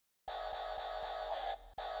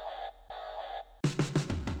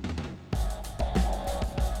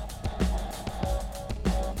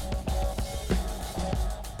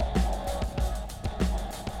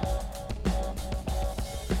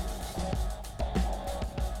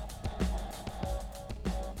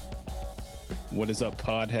What is up,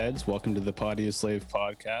 podheads? Welcome to the Pod Is Slave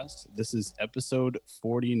podcast. This is episode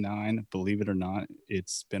 49. Believe it or not,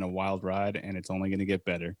 it's been a wild ride and it's only going to get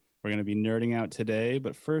better. We're going to be nerding out today,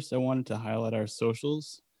 but first I wanted to highlight our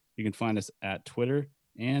socials. You can find us at Twitter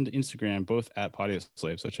and Instagram, both at Pod Is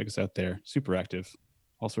Slave, so check us out there. Super active.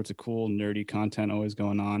 All sorts of cool, nerdy content always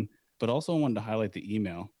going on. But also I wanted to highlight the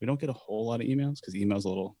email. We don't get a whole lot of emails because email's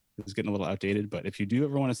getting a little outdated, but if you do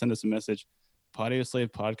ever want to send us a message,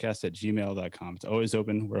 podioslavepodcast@gmail.com. It's always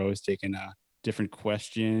open. We're always taking different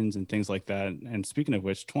questions and things like that. And speaking of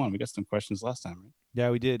which, Twan, we got some questions last time, right?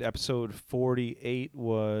 Yeah, we did. Episode 48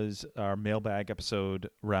 was our mailbag episode,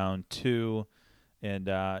 round 2. And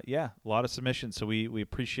a lot of submissions. So we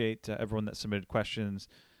appreciate everyone that submitted questions.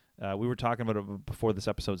 We were talking about it before this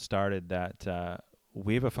episode started that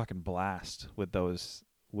we have a fucking blast with those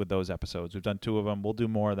episodes. We've done 2 of them. We'll do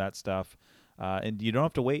more of that stuff. And you don't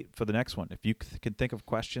have to wait for the next one. If you can think of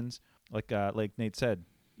questions, like Nate said,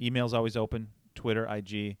 email's always open, Twitter,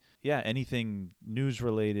 IG. Yeah, anything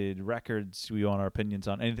news-related, records we want our opinions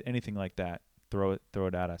on, anything like that, throw it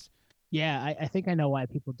at us. Yeah, I think I know why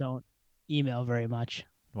people don't email very much.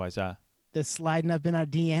 Why is that? They're sliding up in our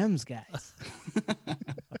DMs, guys.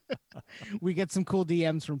 We get some cool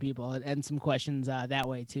DMs from people and some questions that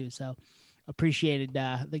way, too. So appreciated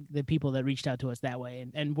the people that reached out to us that way.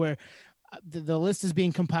 And we're... The list is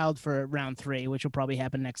being compiled for round 3, which will probably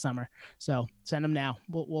happen next summer. So send them now.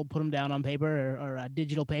 We'll put them down on paper or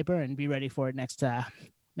digital paper and be ready for it next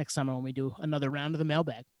summer when we do another round of the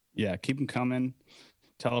mailbag. Yeah, keep them coming.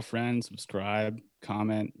 Tell a friend, subscribe,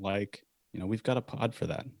 comment, like. We've got a pod for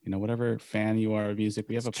that. Whatever fan you are of music,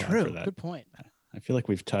 we have a pod for that. Good point. I feel like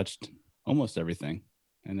we've touched almost everything,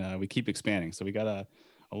 and we keep expanding. So we got a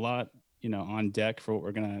lot on deck for what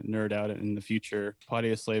we're going to nerd out in the future Pod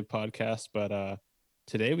Is Slave podcast. But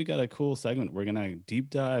today we got a cool segment. We're going to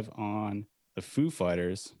deep dive on the Foo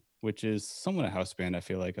Fighters, which is somewhat a house band, I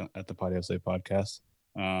feel like, at the Pod Is Slave podcast.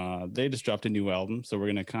 They just dropped a new album. So we're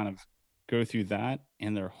going to kind of go through that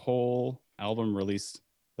and their whole album release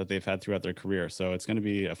that they've had throughout their career. So it's going to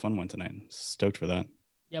be a fun one tonight. Stoked for that.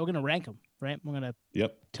 Yeah, we're going to rank them, right? We're going to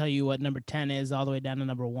tell you what number 10 is all the way down to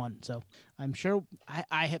number 1. So I'm sure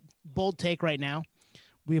I have bold take right now.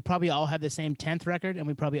 We probably all have the same 10th record, and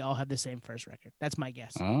we probably all have the same first record. That's my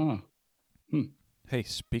guess. Hey,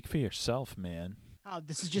 speak for yourself, man. Oh,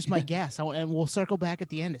 this is just my guess. And we'll circle back at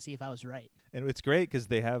the end to see if I was right. And it's great because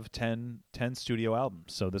they have 10 studio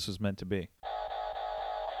albums, so this was meant to be.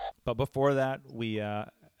 But before that, we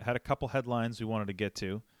had a couple headlines we wanted to get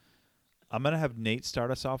to. I'm going to have Nate start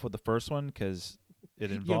us off with the first one because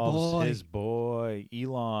it involves his boy,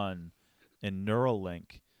 Elon, and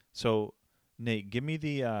Neuralink. So, Nate, give me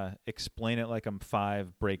the explain it like I'm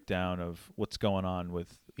 5 breakdown of what's going on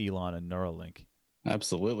with Elon and Neuralink.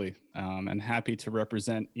 Absolutely. And happy to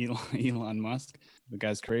represent Elon Musk. The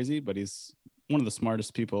guy's crazy, but he's one of the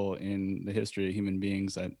smartest people in the history of human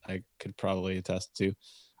beings that I could probably attest to.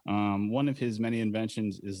 One of his many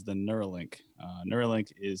inventions is the Neuralink.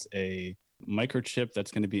 Neuralink is a microchip that's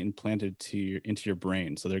going to be implanted into your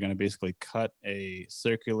brain. So they're going to basically cut a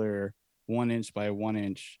circular 1-inch by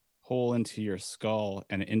 1-inch hole into your skull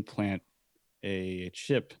and implant a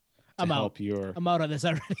chip to help your... I'm out on this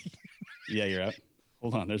already. Yeah, you're out.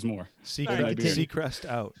 Hold on, there's more. Seacrest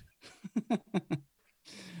out.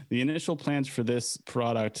 The initial plans for this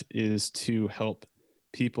product is to help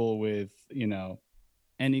people with,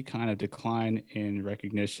 any kind of decline in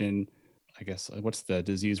recognition. I guess, what's the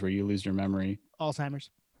disease where you lose your memory?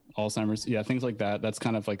 Alzheimer's. Yeah, things like that. That's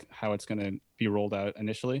kind of like how it's going to be rolled out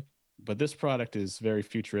initially. But this product is very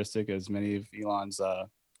futuristic, as many of Elon's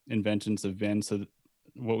inventions have been. So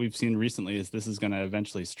what we've seen recently is this is going to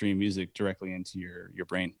eventually stream music directly into your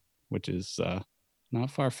brain, which is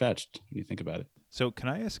not far-fetched when you think about it. So can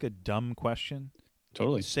I ask a dumb question?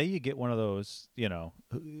 Totally. Say you get one of those,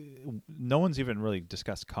 no one's even really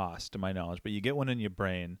discussed cost to my knowledge, but you get one in your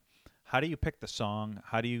brain. How do you pick the song?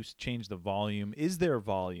 How do you change the volume? Is there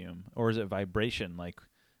volume or is it vibration? Like,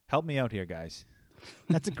 help me out here, guys.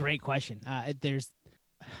 That's a great question.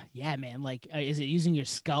 Yeah, man. Like, is it using your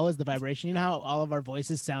skull as the vibration? You know how all of our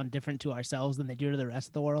voices sound different to ourselves than they do to the rest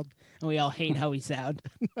of the world? And we all hate how we sound.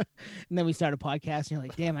 And then we start a podcast and you're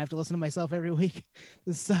like, damn, I have to listen to myself every week.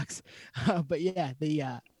 This sucks. But yeah,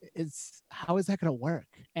 it's how is that going to work?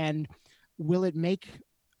 And will it make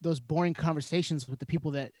those boring conversations with the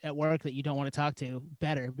people that at work that you don't want to talk to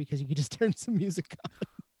better because you can just turn some music on?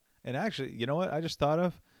 And actually, you know what I just thought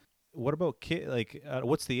of? What about kid? Like,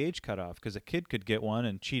 what's the age cutoff? Because a kid could get one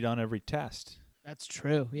and cheat on every test. That's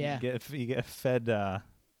true. Yeah, you get fed,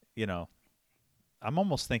 I'm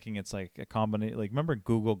almost thinking it's like a combination. Like, remember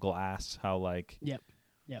Google Glass? How like Yep.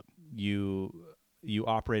 you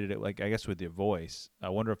operated it like, I guess, with your voice. I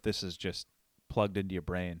wonder if this is just plugged into your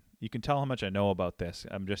brain. You can tell how much I know about this.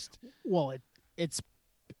 I'm just Well, it's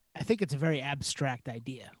I think it's a very abstract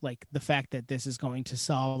idea. Like the fact that this is going to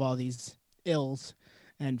solve all these ills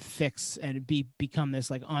and fix and become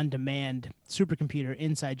this like on-demand supercomputer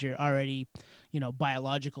inside your already,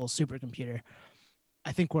 biological supercomputer.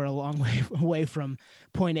 I think we're a long way away from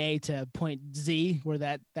point A to point Z where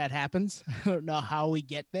that happens. I don't know how we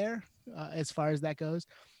get there as far as that goes.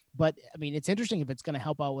 But I mean, it's interesting if it's going to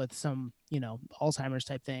help out with some, Alzheimer's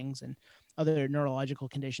type things and other neurological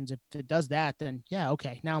conditions. If it does that, then yeah,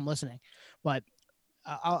 okay, now I'm listening. But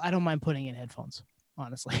I don't mind putting in headphones,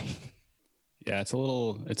 honestly. Yeah, it's a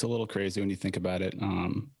little crazy when you think about it.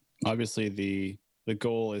 Obviously, the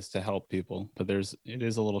goal is to help people, but it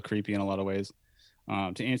is a little creepy in a lot of ways.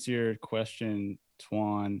 To answer your question,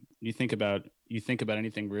 Tuan, you think about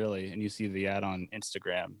anything really, and you see the ad on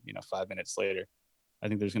Instagram, 5 minutes later. I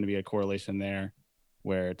think there's going to be a correlation there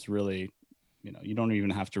where it's really, you don't even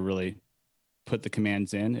have to really put the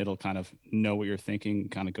commands in. It'll kind of know what you're thinking,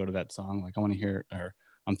 kind of go to that song. Like I want to hear, or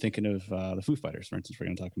I'm thinking of the Foo Fighters, for instance. We're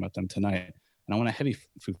going to talk about them tonight. And I want a heavy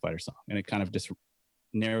Foo Fighters song. And it kind of just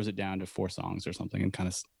narrows it down to 4 songs or something and kind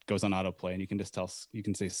of goes on autoplay. And you can just you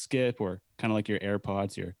can say skip, or kind of like your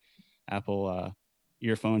AirPods, your Apple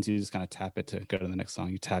earphones. You just kind of tap it to go to the next song.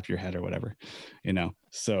 You tap your head or whatever,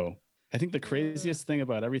 So I think the craziest thing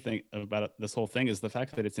about this whole thing is the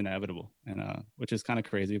fact that it's inevitable, and which is kind of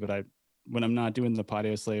crazy. But when I'm not doing the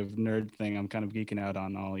Patio Slave nerd thing, I'm kind of geeking out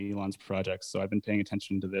on all Elon's projects. So I've been paying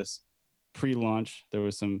attention to this pre-launch. There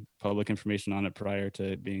was some public information on it prior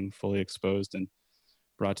to it being fully exposed and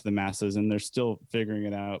brought to the masses, and they're still figuring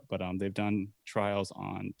it out. But they've done trials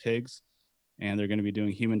on pigs, and they're going to be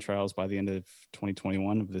doing human trials by the end of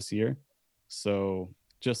 2021 of this year. So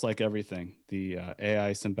just like everything, the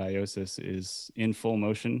AI symbiosis is in full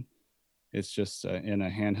motion. It's just in a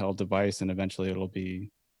handheld device, and eventually it'll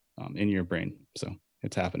be in your brain. So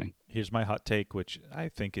it's happening. Here's my hot take, which I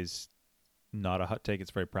think is not a hot take.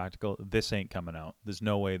 It's very practical. This ain't coming out. There's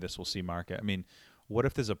no way this will see market. I mean, what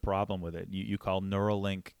if there's a problem with it? You call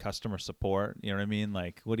Neuralink customer support. You know what I mean?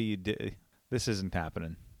 Like, what do you do? This isn't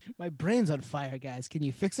happening. My brain's on fire, guys. Can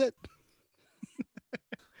you fix it?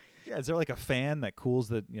 Yeah, is there like a fan that cools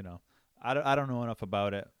the, I don't know enough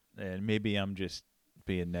about it, and maybe I'm just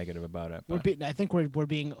being negative about it. I think we're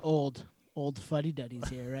being old fuddy-duddies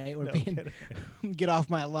here, right? We're being get off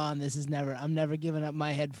my lawn. I'm never giving up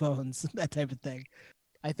my headphones, that type of thing.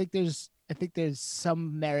 I think there's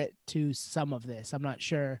some merit to some of this. I'm not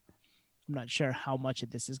sure how much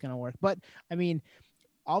of this is going to work, but I mean,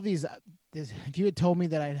 all these, if you had told me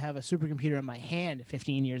that I'd have a supercomputer in my hand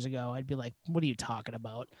 15 years ago, I'd be like, what are you talking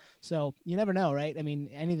about? So you never know, right? I mean,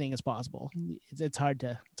 anything is possible. It's hard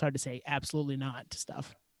to say absolutely not to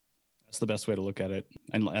stuff. That's the best way to look at it.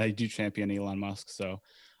 And I do champion Elon Musk, so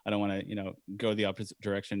I don't want to, go the opposite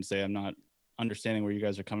direction and say I'm not understanding where you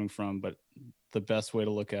guys are coming from. But the best way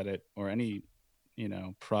to look at it, or any,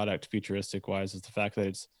 product futuristic wise, is the fact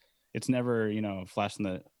that it's never, flash in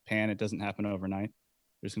the pan. It doesn't happen overnight.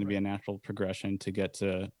 There's going to be a natural progression to get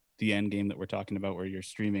to the end game that we're talking about, where you're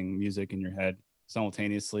streaming music in your head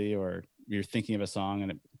simultaneously, or you're thinking of a song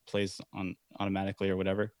and it plays on automatically or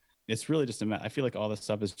whatever. It's really just I feel like all this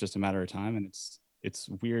stuff is just a matter of time, and it's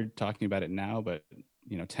weird talking about it now, but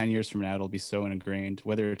 10 years from now, it'll be so ingrained,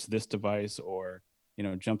 whether it's this device or,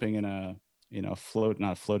 jumping in a,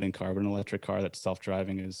 not a floating car, but an electric car that's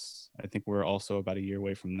self-driving I think we're also about a year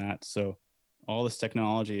away from that. So all this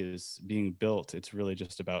technology is being built. It's really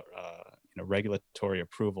just about, regulatory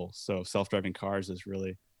approval. So self-driving cars is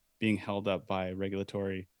really being held up by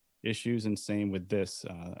regulatory issues. And same with this.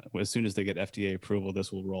 As soon as they get FDA approval,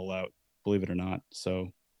 this will roll out, believe it or not.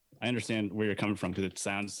 So I understand where you're coming from, because it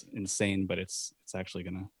sounds insane, but it's actually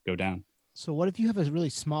going to go down. So what if you have a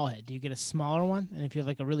really small head? Do you get a smaller one? And if you have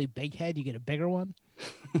like a really big head, you get a bigger one?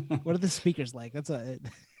 What are the speakers like?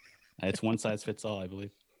 It's one size fits all, I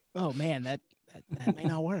believe. Oh man, that may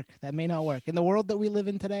not work. That may not work. In the world that we live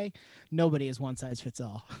in today, nobody is one size fits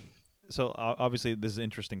all. So obviously this is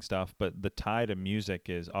interesting stuff, but the tie to music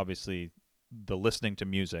is obviously the listening to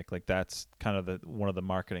music. Like that's kind of one of the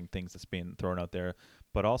marketing things that's being thrown out there.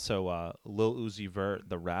 But also Lil Uzi Vert,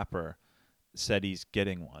 the rapper, said he's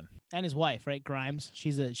getting one. And his wife, right? Grimes.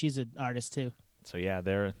 She's an artist too. So yeah,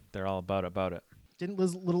 they're all about it. Didn't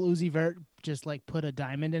little Uzi Vert just like put a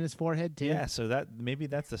diamond in his forehead too? Yeah, so maybe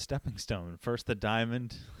that's the stepping stone. First the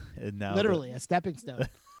diamond, and now literally a stepping stone.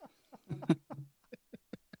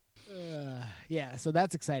 Yeah, so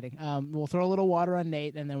that's exciting. We'll throw a little water on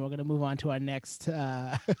Nate, and then we're gonna move on to our next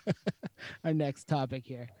our next topic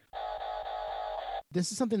here.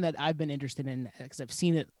 This is something that I've been interested in because I've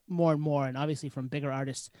seen it more and more, and obviously from bigger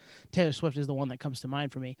artists, Taylor Swift is the one that comes to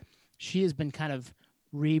mind for me. She has been kind of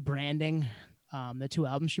rebranding the 2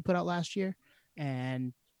 albums she put out last year,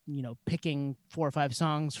 and picking 4 or 5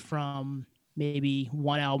 songs from maybe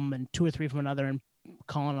one album and 2 or 3 from another, and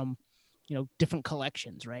calling them different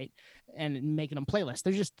collections, right? And making them playlists.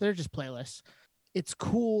 They're just playlists. It's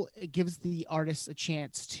cool. It gives the artists a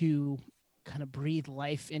chance to kind of breathe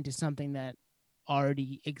life into something that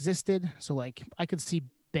already existed. So like I could see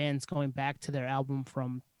bands going back to their album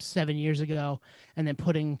from 7 years ago and then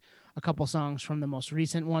putting a couple songs from the most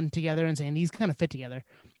recent one together and saying these kind of fit together.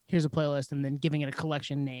 Here's a playlist, and then giving it a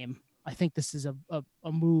collection name. I think this is a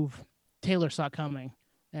move Taylor saw coming,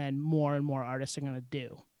 and more artists are going to do.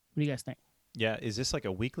 What do you guys think? Yeah, is this like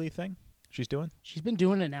a weekly thing she's doing? She's been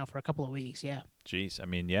doing it now for a couple of weeks. Yeah. Jeez, I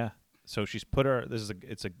mean, yeah. So she's put her.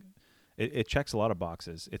 It checks a lot of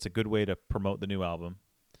boxes. It's a good way to promote the new album,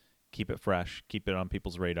 keep it fresh, keep it on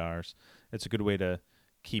people's radars. It's a good way to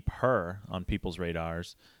keep her on people's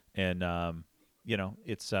radars, and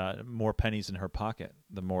it's more pennies in her pocket,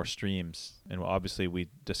 the more streams. And obviously, we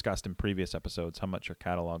discussed in previous episodes how much her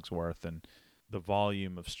catalog's worth and the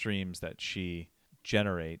volume of streams that she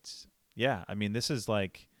generates. Yeah, I mean, this is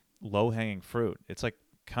like low-hanging fruit. It's like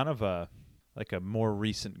kind of a more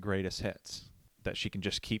recent greatest hits that she can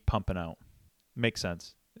just keep pumping out. Makes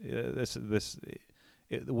sense.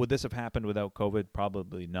 Would this have happened without COVID?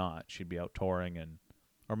 Probably not. She'd be out touring,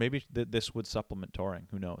 or maybe this would supplement touring.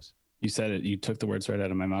 Who knows? You said it. You took the words right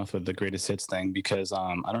out of my mouth with the greatest hits thing, because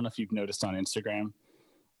I don't know if you've noticed on Instagram,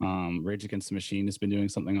 Rage Against the Machine has been doing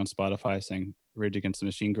something on Spotify saying Rage Against the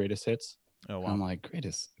Machine greatest hits. Oh wow! I'm like,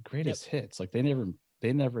 greatest hits. Like they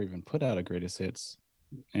never even put out a greatest hits.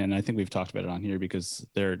 And I think we've talked about it on here because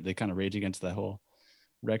they kind of rage against that whole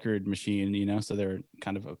record machine, so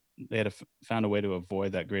they had found a way to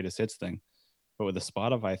avoid that greatest hits thing. But with the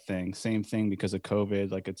Spotify thing, same thing, because of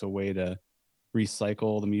COVID, like it's a way to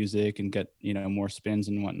recycle the music and get, more spins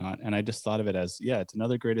and whatnot. And I just thought of it as, it's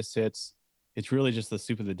another greatest hits. It's really just the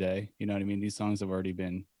soup of the day. You know what I mean? These songs have already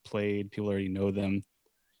been played. People already know them.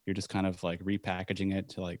 You're just kind of like repackaging it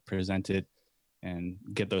to like present it and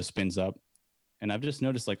get those spins up. And I've just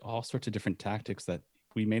noticed like all sorts of different tactics that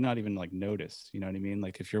we may not even like notice. You know what I mean?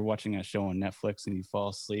 Like if you're watching a show on Netflix and you fall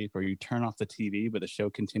asleep, or you turn off the TV, but the show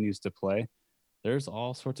continues to play, there's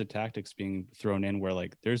all sorts of tactics being thrown in where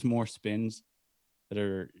like there's more spins that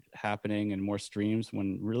are happening and more streams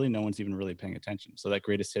when really no one's even really paying attention. So that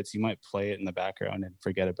greatest hits, you might play it in the background and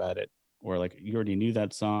forget about it. Or like you already knew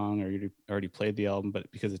that song, or you already played the album, but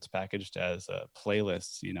because it's packaged as a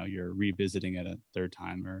playlist, you're revisiting it a third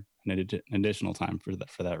time or an additional time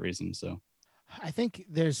for that reason. So I think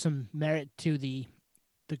there's some merit to the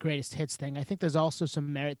greatest hits thing. I think there's also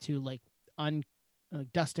some merit to like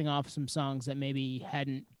dusting off some songs that maybe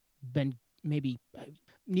hadn't been, maybe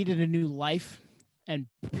needed a new life, and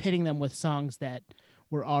pitting them with songs that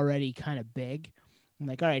were already kind of big. I'm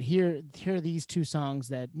like, all right, here are these 2 songs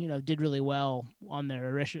that, did really well on their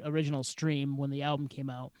original stream when the album came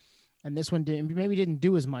out. And this one maybe didn't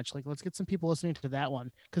do as much. Like, let's get some people listening to that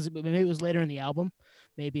one. Because maybe it was later in the album.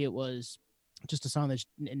 Maybe it was just a song that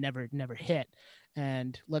never hit.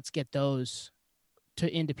 And let's get those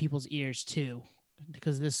into people's ears too.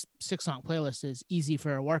 Because this 6-song playlist is easy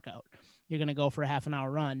for a workout. You're going to go for a half an hour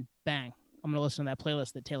run, bang. I'm going to listen to that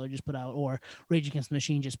playlist that Taylor just put out, or Rage Against the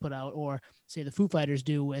Machine just put out, or say the Foo Fighters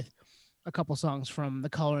do with a couple songs from The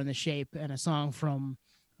Color and the Shape and a song from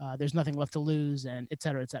There's Nothing Left to Lose, and et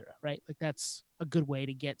cetera, right? Like that's a good way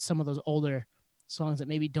to get some of those older songs that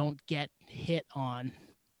maybe don't get hit on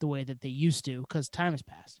the way that they used to because time has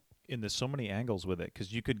passed. And there's so many angles with it,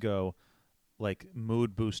 because you could go like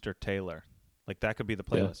Mood Booster Taylor. Like that could be the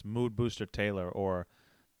playlist, Mood Booster Taylor, or,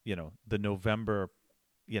 the November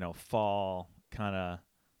fall kind of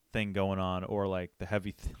thing going on, or like the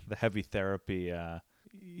heavy therapy.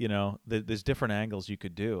 There's different angles you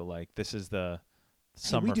could do. Like this is the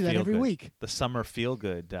summer. We do that every week. The summer feel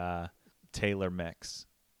good Taylor mix.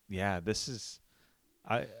 Yeah, this is.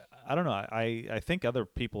 I don't know. I think other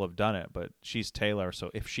people have done it, but she's Taylor,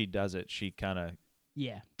 so if she does it, she kind of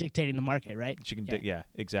dictating the market, right? She can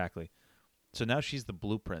exactly. So now she's the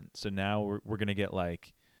blueprint. So now we're gonna get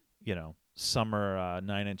like, summer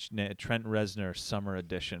 9-inch Trent Reznor summer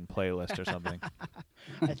edition playlist or something.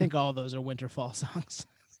 I think all of those are winter fall songs.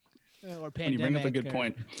 Or pandemic. You bring up a good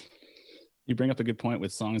point. You bring up a good point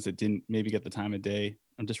with songs that didn't maybe get the time of day.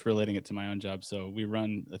 I'm just relating it to my own job. So we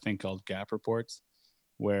run a thing called Gap Reports,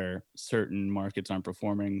 where certain markets aren't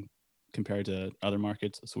performing compared to other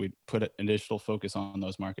markets. So we put an additional focus on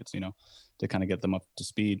those markets, to kind of get them up to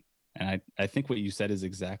speed. And I think what you said is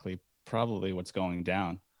exactly probably what's going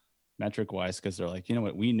down metric wise, because they're like, you know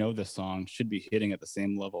what, we know the song should be hitting at the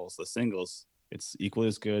same level as the singles. It's equally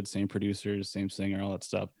as good, same producers, same singer, all that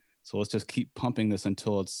stuff. So let's just keep pumping this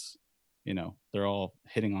until it's, they're all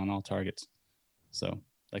hitting on all targets. So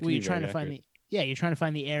that you're trying to find you're trying to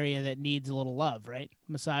find the area that needs a little love, right?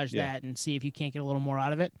 Massage that and see if you can't get a little more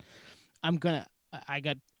out of it. I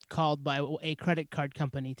got called by a credit card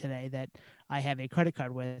company today that I have a credit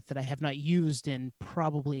card with that I have not used in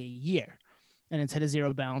probably a year. And it's had a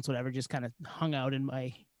zero balance, whatever, just kind of hung out in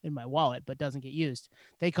my wallet, but doesn't get used.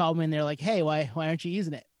 They called me and they're like, "Hey, why aren't you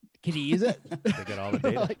using it? Can you use it?" They get all the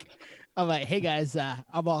data. I'm like, "Hey guys,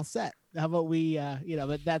 I'm all set. How about we,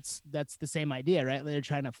 but that's the same idea, right? They're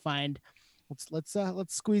trying to find, let's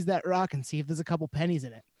squeeze that rock and see if there's a couple pennies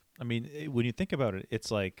in it. I mean, when you think about it,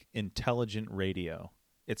 it's like intelligent radio.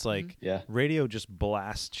 It's like radio just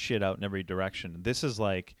blasts shit out in every direction. This is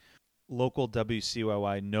like local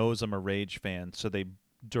WCYY knows I'm a Rage fan, so they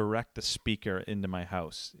direct the speaker into my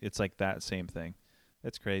house. It's like that same thing.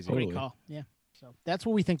 That's crazy. Great call. Yeah. So that's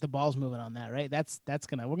what we think the ball's moving on that, right?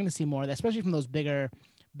 We're gonna see more of that, especially from those bigger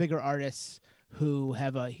artists who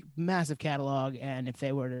have a massive catalog, and if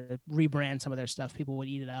they were to rebrand some of their stuff, people would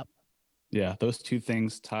eat it up. Yeah, those two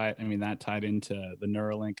things tied into the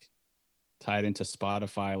Neuralink, tied into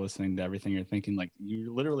Spotify, listening to everything you're thinking. Like,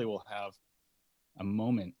 you literally will have a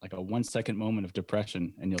moment, like a 1 second moment of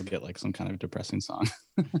depression, and you'll get like some kind of depressing song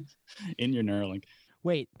in your Neuralink.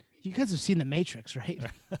 Wait, you guys have seen The Matrix, right?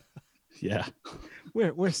 Yeah.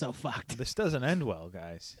 We're so fucked. This doesn't end well,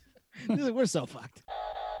 guys. We're so fucked.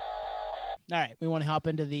 All right, we want to hop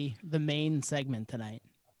into the main segment tonight.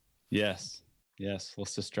 Yes.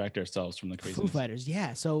 Let's distract ourselves from the craziness. Foo Fighters,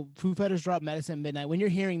 yeah. So Foo Fighters dropped Medicine at Midnight. When you're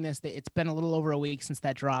hearing this, it's been a little over a week since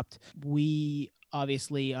that dropped. We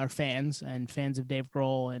obviously are fans of Dave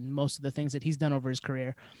Grohl and most of the things that he's done over his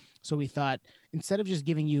career. So we thought, instead of just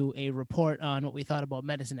giving you a report on what we thought about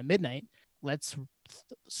Medicine at Midnight, let's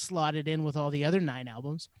slot it in with all the other 9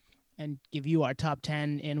 albums and give you our top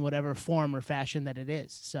 10 in whatever form or fashion that it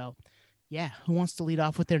is. So, yeah, who wants to lead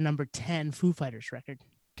off with their number 10 Foo Fighters record?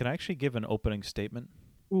 Can I actually give an opening statement?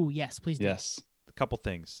 Ooh, yes, please do. Yes. A couple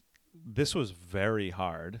things. This was very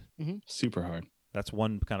hard. Mm-hmm. Super hard. That's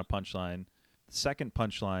one kind of punchline. Second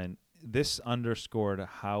punchline, this underscored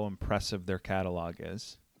how impressive their catalog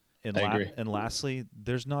is. And I agree. And lastly,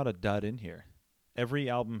 there's not a dud in here. Every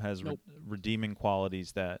album has redeeming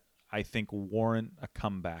qualities that I think warrant a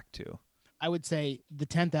comeback to. I would say the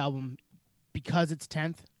 10th album, because it's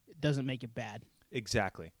 10th, it doesn't make it bad.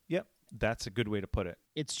 Exactly. Yep. That's a good way to put it.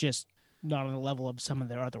 It's just not on the level of some of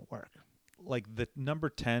their other work. Like the number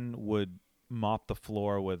 10 would mop the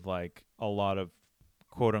floor with like a lot of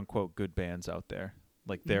quote unquote good bands out there.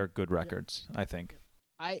 Like they're good records, I think.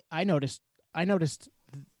 I noticed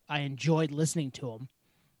I enjoyed listening to them.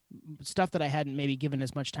 Stuff that I hadn't maybe given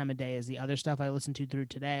as much time of day as the other stuff I listened to through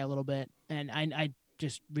today a little bit. And I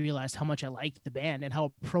just realized how much I liked the band and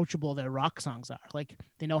how approachable their rock songs are. Like,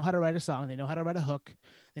 they know how to write a song. They know how to write a hook.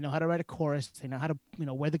 They know how to write a chorus. They know how to,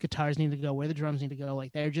 where the guitars need to go, where the drums need to go.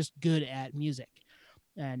 Like, they're just good at music.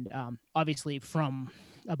 And obviously from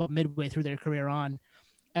about midway through their career on,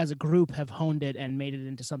 as a group, have honed it and made it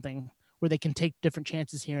into something where they can take different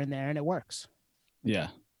chances here and there, and it works. Yeah,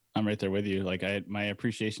 I'm right there with you. Like, my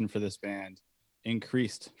appreciation for this band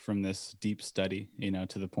increased from this deep study,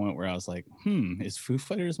 to the point where I was like, is Foo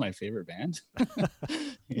Fighters my favorite band?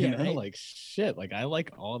 Right? Like, shit, like, I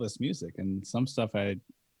like all this music, and some stuff I,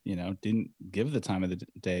 didn't give the time of the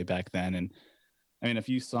day back then. And I mean, if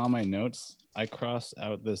you saw my notes, I crossed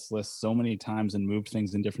out this list so many times and moved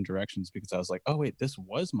things in different directions because I was like, oh wait, this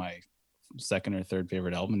was my second or third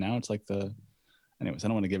favorite album. Now it's like anyways, I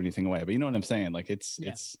don't want to give anything away, but you know what I'm saying? Like, it's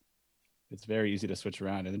very easy to switch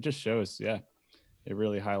around, and it just shows, it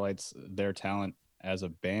really highlights their talent as a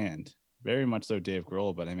band. Very much so Dave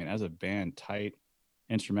Grohl, but I mean, as a band, tight,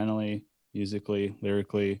 instrumentally, musically,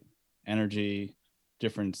 lyrically, energy,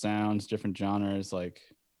 different sounds, different genres. Like,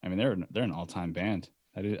 I mean, they're an all-time band.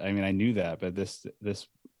 I knew that, but this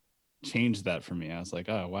changed that for me. I was like,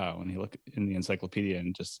 oh wow. When you look in the encyclopedia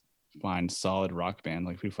and just find solid rock band,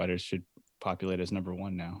 like Foo Fighters should populate as number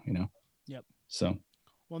 1 now, Yep. So.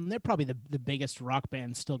 Well, and they're probably the biggest rock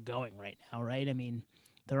band still going right now, right? I mean,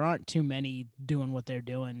 there aren't too many doing what they're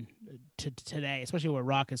doing today, especially where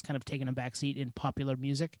rock has kind of taken a backseat in popular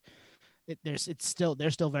music. They're still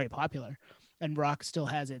very popular, and rock still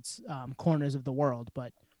has its corners of the world.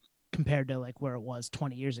 But compared to like where it was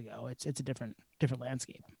 20 years ago. It's a different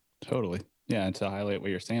landscape. Totally. Yeah. And to highlight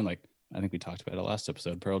what you're saying, like, I think we talked about it last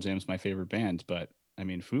episode. Pearl Jam's my favorite band, but I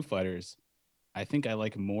mean, Foo Fighters, I think I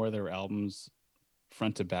like more their albums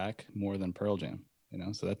front to back more than Pearl Jam,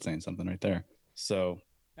 so that's saying something right there. So,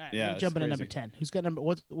 All right, yeah, jump into number 10. Who's got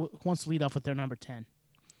what wants to lead off with their number 10?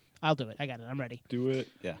 I'll do it. I got it. I'm ready. Do it.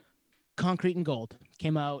 Yeah. Concrete and Gold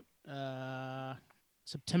came out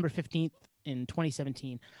September 15th in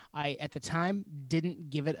 2017. I, at the time, didn't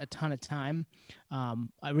give it a ton of time.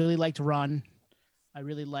 I really liked Run. I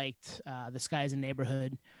really liked The Sky's a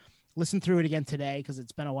Neighborhood. Listened through it again today because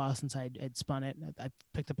it's been a while since I'd spun it. I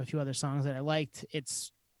picked up a few other songs that I liked.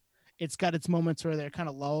 It's got its moments where they're kind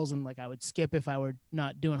of lulls and like I would skip if I were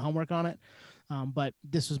not doing homework on it. But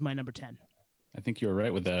this was my number 10. I think you were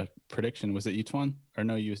right with the prediction. Was it Utone? Or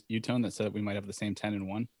no, Utone that said we might have the same 10 and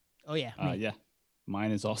 1? Oh, yeah. Yeah.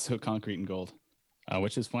 Mine is also Concrete and Gold,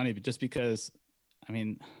 which is funny, but just because, I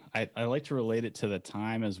mean, I like to relate it to the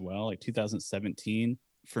time as well, like 2017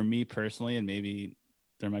 for me personally, and maybe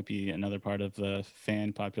there might be another part of the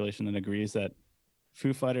fan population that agrees that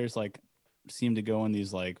Foo Fighters like seem to go in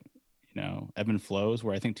these like, ebb and flows,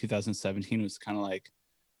 where I think 2017 was kind of like,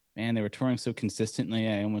 man, they were touring so consistently.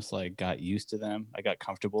 I almost like got used to them. I got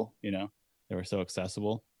comfortable, they were so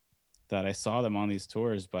accessible that I saw them on these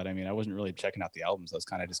tours. But I mean, I wasn't really checking out the albums. I was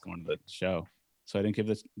kind of just going to the show. So I didn't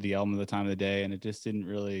give the album the time of the day. And it just didn't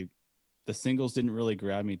really, the singles didn't really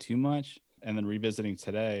grab me too much. And then revisiting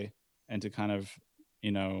today and to kind of,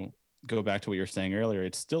 go back to what you were saying earlier,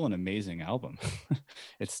 it's still an amazing album.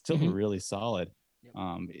 It's still really solid.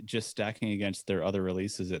 Yep. Just stacking against their other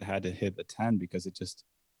releases, it had to hit the 10 because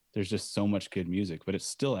there's just so much good music, but it's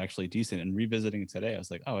still actually decent. And revisiting it today, I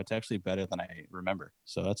was like, oh, it's actually better than I remember.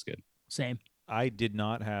 So that's good. Same. I did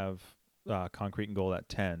not have Concrete and Gold at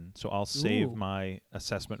 10, so I'll save my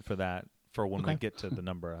assessment for that for when we get to the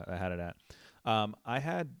number I had it at. I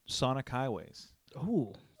had Sonic Highways.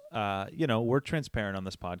 Ooh. We're transparent on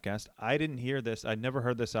this podcast. I didn't hear this. I'd never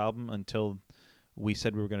heard this album until we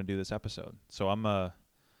said we were going to do this episode. So I'm a,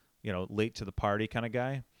 late to the party kind of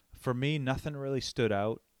guy. For me, nothing really stood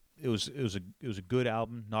out. It was a good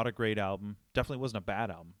album, not a great album. Definitely wasn't a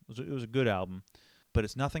bad album. It was a good album, but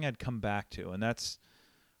it's nothing I'd come back to. And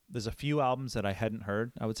there's a few albums that I hadn't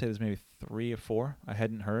heard. I would say there's maybe 3 or 4 I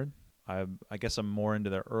hadn't heard. I guess I'm more into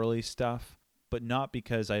their early stuff, but not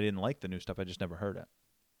because I didn't like the new stuff. I just never heard it.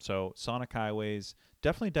 So Sonic Highways,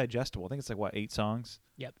 definitely digestible. I think it's like, 8 songs?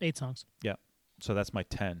 Yep, 8 songs. Yeah. So that's my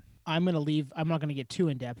 10. I'm not going to get too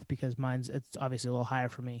in-depth because it's obviously a little higher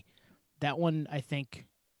for me. That one, I think,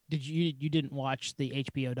 you didn't watch the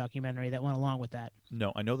HBO documentary that went along with that?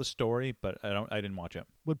 No, I know the story, but I didn't watch it.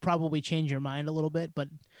 Would probably change your mind a little bit, but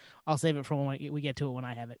I'll save it for when we get to it when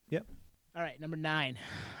I have it. Yep. All right, number 9.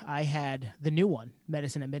 I had the new one,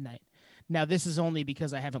 Medicine at Midnight. Now, this is only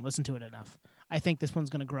because I haven't listened to it enough. I think this one's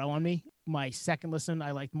going to grow on me. My second listen,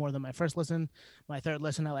 I liked more than my first listen. My third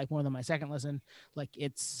listen, I like more than my second listen. Like,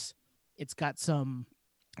 it's got some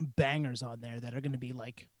bangers on there that are going to be,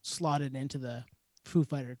 like, slotted into the Foo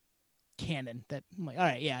Fighter canon that I'm like, all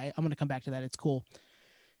right, yeah, I'm going to come back to that. It's cool.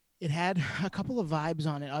 It had a couple of vibes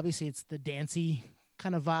on it. Obviously, it's the dancey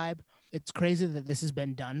kind of vibe. It's crazy that this has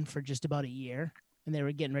been done for just about a year. And they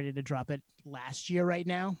were getting ready to drop it last year right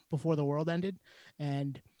now before the world ended.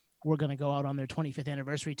 And we're going to go out on their 25th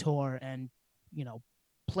anniversary tour and,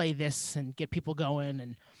 play this and get people going.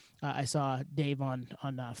 And I saw Dave on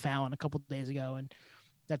Fallon a couple of days ago. And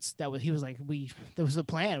he was like, there was a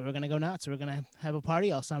plan. We were going to go nuts. We were going to have a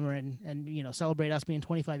party all summer and celebrate us being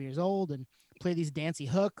 25 years old and play these dancey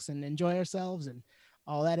hooks and enjoy ourselves. And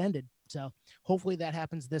all that ended. So hopefully that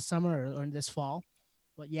happens this summer or this fall.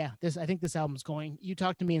 But yeah, I think this album's going. You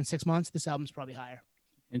talk to me in 6 months, this album's probably higher.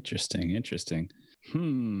 Interesting.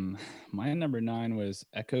 My number 9 was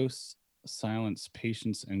Echoes, Silence,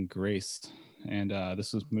 Patience, and Grace. And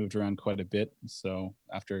this was moved around quite a bit. So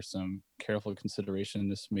after some careful consideration,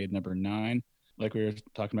 this made number 9. Like we were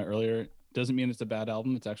talking about earlier, doesn't mean it's a bad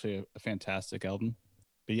album. It's actually a fantastic album.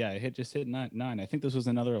 But yeah, it just hit 9. I think this was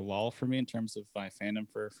another lull for me in terms of my fandom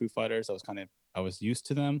for Foo Fighters. I was used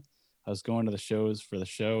to them. I was going to the shows for the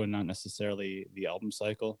show and not necessarily the album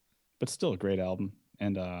cycle, but still a great album.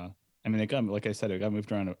 And it got, like I said, it got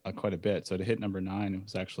moved around quite a bit. So to hit number 9,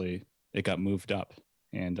 it got moved up,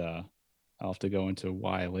 and I'll have to go into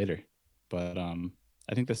why later. But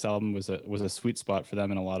I think this album was a sweet spot for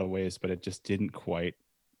them in a lot of ways, but it just didn't quite,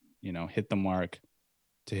 hit the mark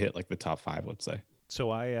to hit like the top 5, let's say. So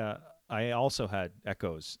I also had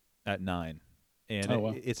Echoes at 9. And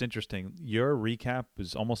wow. It's interesting. Your recap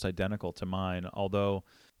was almost identical to mine, although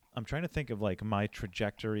I'm trying to think of like my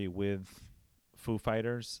trajectory with Foo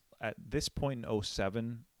Fighters. At this point in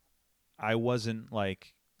 '07, I wasn't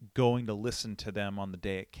like going to listen to them on the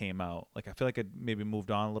day it came out. Like I feel like I'd maybe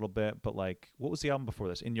moved on a little bit, but like what was the album before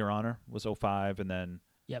this? In Your Honor was '05, and then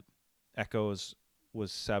Yep. Echoes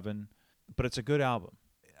was '07. But it's a good album.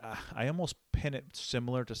 I almost pin it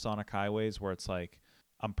similar to Sonic Highways, where it's like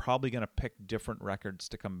I'm probably going to pick different records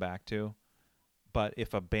to come back to. But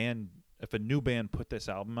if a new band put this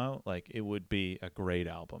album out, like it would be a great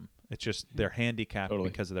album. It's just they're handicapped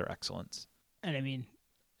because of their excellence. And I mean,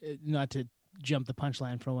 not to jump the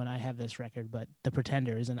punchline for when I have this record, but The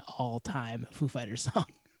Pretender is an all-time Foo Fighters song.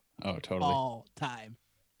 Oh, totally. All time.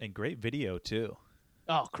 And great video too.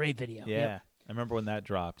 Oh, great video. Yeah. Yep. I remember when that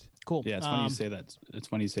dropped. Cool. Yeah, it's funny you say that. It's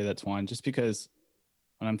funny you say that, Twan. Just because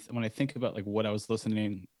when I think about like what I was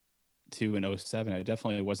listening to in '07, it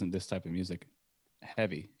definitely wasn't this type of music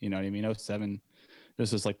heavy. You know what I mean? '07,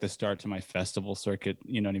 this was like the start to my festival circuit.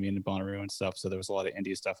 You know what I mean? In Bonnaroo and stuff. So there was a lot of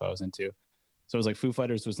indie stuff I was into. So it was like Foo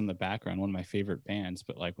Fighters was in the background, one of my favorite bands.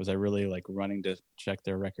 But like, was I really like running to check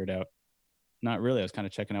their record out? Not really. I was kind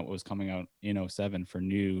of checking out what was coming out in '07 for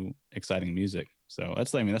new, exciting music. So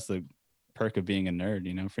that's the perk of being a nerd.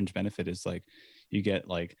 You know, fringe benefit is like you get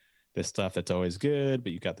like this stuff that's always good,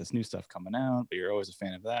 but you got this new stuff coming out, but you're always a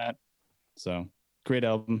fan of that. So great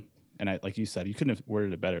album. And I, like you said, you couldn't have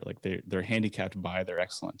worded it better. Like they're handicapped by their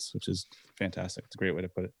excellence, which is fantastic. It's a great way to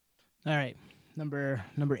put it. All right. Number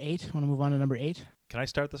 8. Want to move on to number 8? Can I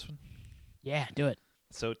start this one? Yeah, do it.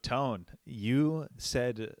 So Tone, you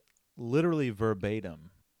said literally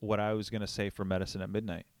verbatim what I was going to say for Medicine at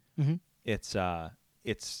Midnight. Mm-hmm. It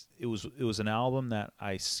was an album that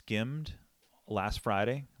I skimmed last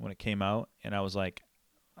Friday when it came out, and I was like,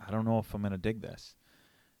 I don't know if I'm going to dig this.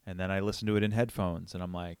 And then I listened to it in headphones, and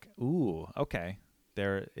I'm like, ooh, okay,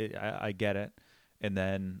 I get it. And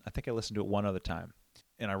then I think I listened to it one other time,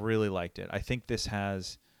 and I really liked it. I think this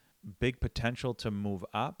has big potential to move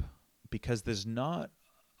up because there's not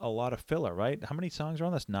a lot of filler, right? How many songs are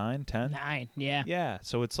on this? 9, 10? 9, yeah. Yeah,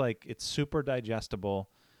 so it's like it's super digestible.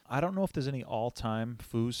 I don't know if there's any all-time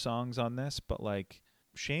Foo songs on this, but like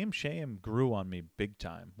Shame Shame grew on me big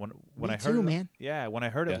time when Me I heard too, it. man. Yeah, when I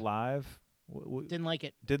heard it live, Didn't like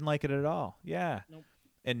it. didn't like it at all. Yeah. Nope.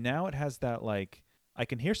 And now it has that like I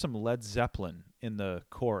can hear some Led Zeppelin in the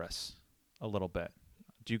chorus a little bit.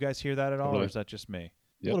 Do you guys hear that at all, or is that just me?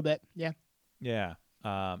 A little bit, yeah. Yeah.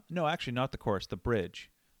 No, actually, not the chorus. The bridge.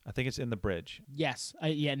 I think it's in the bridge. Yes. Now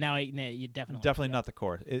you definitely. Definitely not the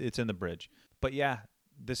chorus. It's in the bridge. But yeah,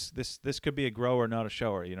 this could be a grower, not a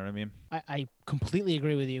shower. You know what I mean? I completely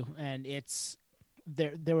agree with you, and it's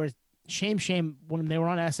there was Shame when they were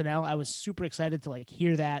on SNL. I was super excited to like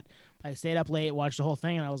hear that. I stayed up late, watched the whole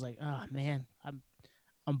thing, and I was like, oh man,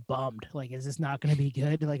 I'm bummed. Like, is this not going to be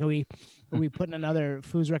good? Like, are we putting another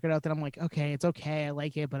Foos record out that I'm like, okay, it's okay, I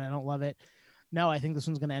like it, but I don't love it. No, I think this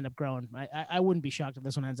one's going to end up growing. I wouldn't be shocked if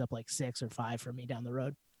this one ends up like 6 or 5 for me down the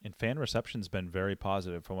road. And fan reception's been very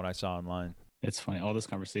positive from what I saw online. It's funny. All this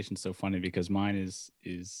conversation's so funny because mine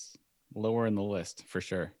is lower in the list for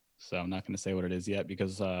sure. So I'm not going to say what it is yet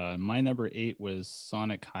because my number 8 was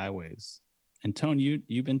Sonic Highways. And Tone,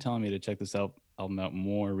 you've been telling me to check this album out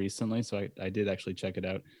more recently, so I did actually check it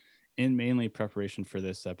out in mainly preparation for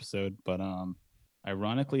this episode. But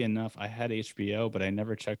ironically enough, I had HBO, but I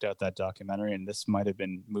never checked out that documentary, and this might have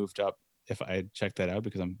been moved up if I had checked that out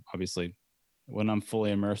because I'm obviously when I'm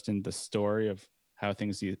fully immersed in the story of how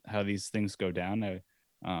these things go down,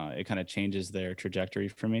 it kind of changes their trajectory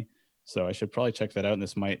for me. So I should probably check that out, and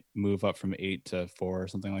this might move up from 8 to 4 or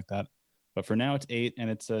something like that. But for now, it's 8, and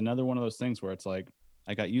it's another one of those things where it's like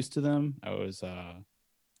I got used to them. I was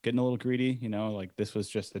getting a little greedy, you know, like this was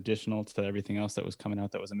just additional to everything else that was coming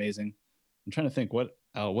out that was amazing. I'm trying to think what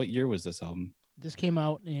year was this album? This came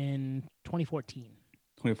out in 2014.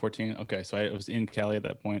 2014. Okay, so I was in Cali at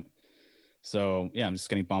that point. So yeah, I'm just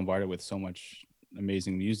getting bombarded with so much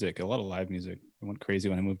amazing music, a lot of live music. I went crazy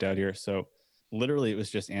when I moved out here. So literally, it was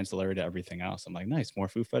just ancillary to everything else. I'm like, nice, more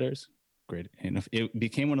Foo Fighters, great. And it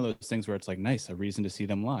became one of those things where it's like, nice, a reason to see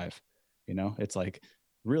them live. You know, it's like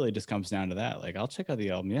really just comes down to that. Like, I'll check out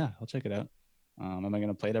the album. Yeah, I'll check it out. Am I going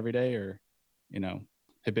to play it every day or, you know,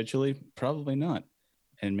 habitually? Probably not.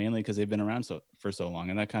 And mainly because they've been around for so long.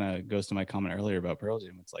 And that kind of goes to my comment earlier about Pearl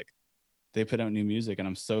Jam. It's like they put out new music and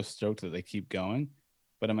I'm so stoked that they keep going.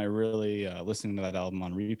 But am I really listening to that album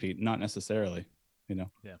on repeat? Not necessarily, you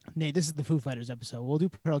know? Yeah. Nate, this is the Foo Fighters episode. We'll do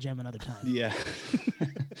Pearl Jam another time. Yeah.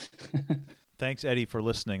 Thanks, Eddie, for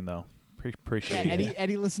listening, though. Appreciate it.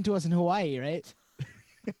 Eddie listened to us in Hawaii, right?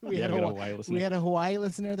 we Yeah, had we got a a Hawaii listener. we had a Hawaii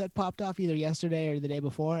listener that popped off either yesterday or the day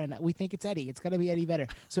before, and we think it's Eddie. It's got to be Eddie Vedder.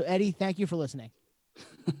 So Eddie, thank you for listening.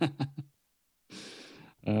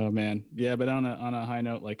 Oh man, yeah. But on a high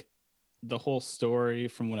note, like the whole story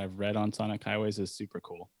from what I've read on Sonic Highways is super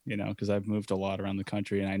cool. You know, because I've moved a lot around the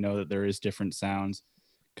country, and I know that there is different sounds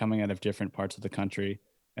coming out of different parts of the country,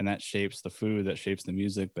 and that shapes the food, that shapes the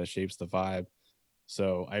music, that shapes the vibe.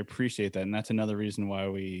 So I appreciate that, and that's another reason why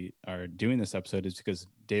we are doing this episode is because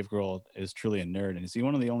Dave Grohl is truly a nerd, and he's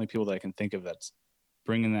one of the only people that I can think of that's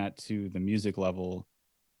bringing that to the music level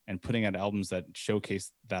and putting out albums that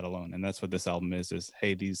showcase that alone. And that's what this album is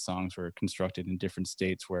hey, these songs were constructed in different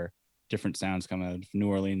states where different sounds come out of New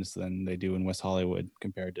Orleans than they do in West Hollywood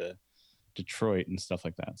compared to Detroit and stuff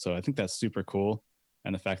like that. So I think that's super cool.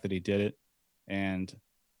 And the fact that he did it. And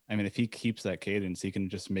I mean, if he keeps that cadence, he can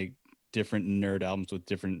just make different nerd albums with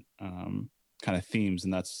different kind of themes.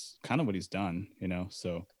 And that's kind of what he's done, you know?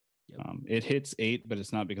 So it hits 8, but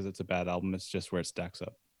it's not because it's a bad album. It's just where it stacks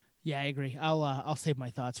up. Yeah, I agree. I'll save my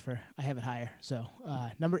thoughts for I have it higher. So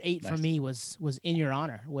number 8 for Nice. me was In Your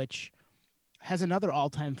Honor, which has another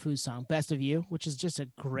all-time Foo song, Best of You, which is just a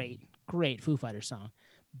great Foo Fighters song.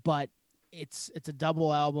 But it's a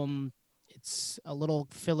double album. It's a little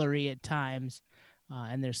fillery at times,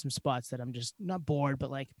 and there's some spots that I'm just not bored,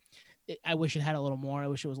 but like I wish it had a little more. I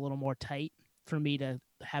wish it was a little more tight for me to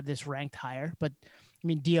have this ranked higher. But I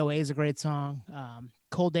mean, DOA is a great song.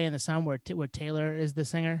 Cold Day in the Sun, where Taylor is the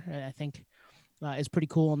singer, I think is pretty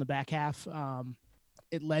cool in the back half.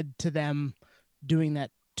 It led to them doing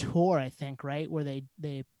that tour, I think, right, where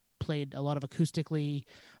they played a lot of acoustic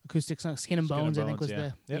songs. Skin and Bones, I think was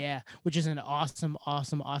which is an awesome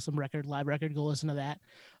record, live record. Go listen to that.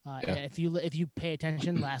 If you pay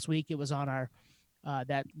attention, last week it was on our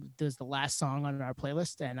that was the last song on our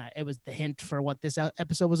playlist, and it was the hint for what this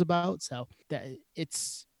episode was about. So that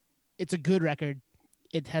it's a good record.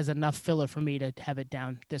 It has enough filler for me to have it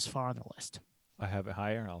down this far on the list. I have it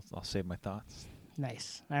higher. I'll save my thoughts.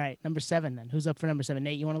 Nice. All right, number 7 then. Who's up for number 7?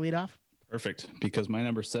 Nate, you want to lead off? Perfect, because my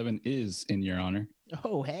number 7 is In Your Honor.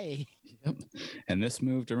 Oh, hey. Yep. And this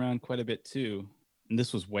moved around quite a bit too. And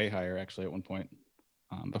this was way higher actually at one point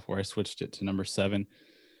before I switched it to number 7.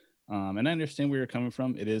 And I understand where you're coming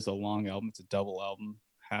from. It is a long album. It's a double album,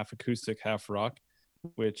 half acoustic, half rock,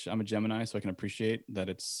 which I'm a Gemini, so I can appreciate that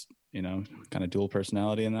it's, you know, kind of dual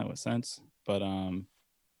personality in that sense. But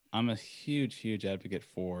I'm a huge advocate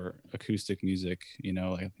for acoustic music. You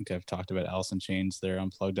know, I think I've talked about Alice in Chains, their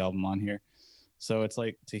Unplugged album on here. So it's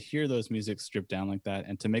like to hear those music stripped down like that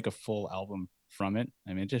and to make a full album from it.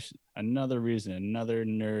 I mean, just another reason, another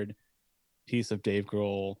nerd piece of Dave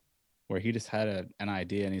Grohl where he just had an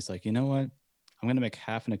idea and he's like, you know what? I'm going to make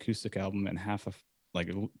half an acoustic album and half a like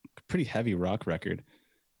a pretty heavy rock record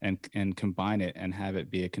and combine it and have it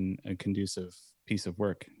be a conducive piece of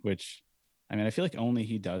work, which I mean, I feel like only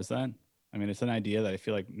he does that. I mean, it's an idea that I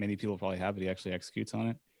feel like many people probably have, but he actually executes on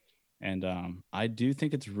it. And I do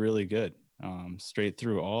think it's really good. Straight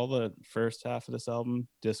through all the first half of this album,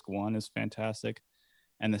 disc 1 is fantastic.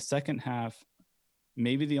 And the second half,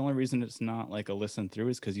 maybe the only reason it's not like a listen through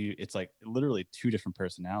is because it's like literally 2 different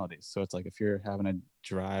personalities. So it's like if you're having a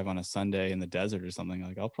drive on a Sunday in the desert or something,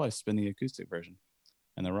 like I'll probably spin the acoustic version.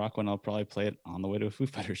 And the rock one, I'll probably play it on the way to a Foo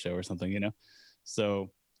Fighters show or something, you know?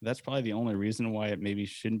 So that's probably the only reason why it maybe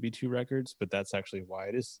shouldn't be 2 records, but that's actually why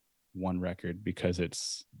it is 1 record, because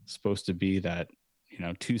it's supposed to be that, you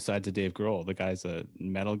know, 2 sides of Dave Grohl. The guy's a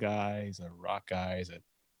metal guy, he's a rock guy, he's a,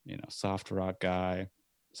 you know, soft rock guy.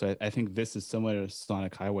 So I think this is similar to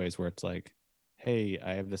Sonic Highways, where it's like, hey,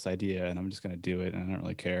 I have this idea and I'm just going to do it and I don't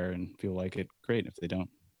really care, and people like it, great. If they don't,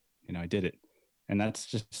 you know, I did it. And that's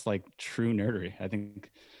just like true nerdery. I think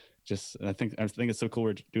it's so cool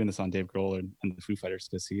we're doing this on Dave Grohl and the Foo Fighters,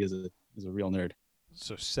 because he is a real nerd.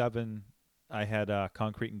 So 7, I had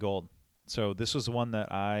Concrete and Gold. So this was one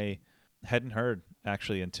that I hadn't heard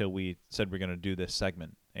actually until we said we're going to do this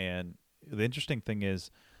segment. And the interesting thing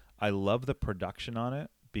is I love the production on it,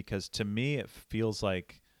 because to me it feels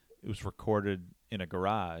like it was recorded in a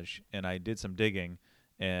garage, and I did some digging.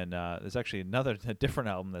 And there's actually a different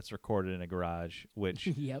album that's recorded in a garage, which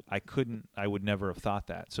Yep. I would never have thought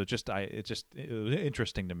that. So it was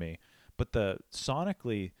interesting to me. But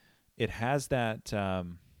sonically, it has that,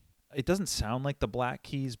 it doesn't sound like the Black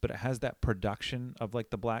Keys, but it has that production of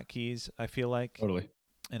like the Black Keys, I feel like. Totally.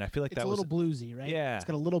 And I feel like It's a little bluesy, right? Yeah. It's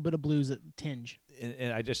got a little bit of blues tinge.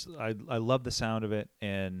 And I love the sound of it.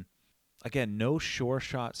 And again, no Sure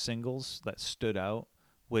Shot singles that stood out,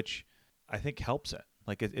 which I think helps it.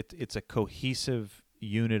 Like it's a cohesive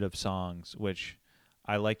unit of songs, which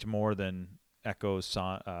I liked more than Echoes,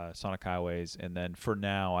 Sonic Highways, and then for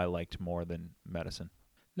now I liked More Than Medicine.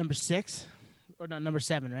 Number 6, or not number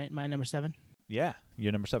 7, right? My number 7. Yeah,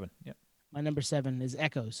 you're number 7. Yeah. My number 7 is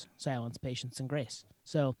Echoes, Silence, Patience, and Grace.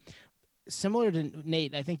 So similar to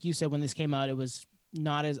Nate, I think you said when this came out, it was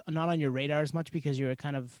not on your radar as much because you were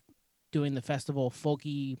kind of doing the festival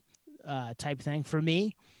folky type thing. For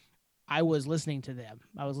me, I was listening to them.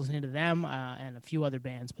 And a few other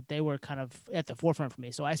bands, but they were kind of at the forefront for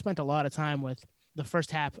me. So I spent a lot of time with the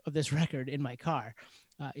first half of this record in my car.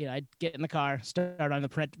 I'd get in the car, start on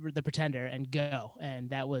the Pretender, and go.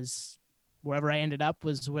 And that was wherever I ended up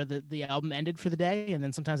was where the album ended for the day. And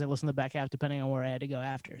then sometimes I listened to the back half depending on where I had to go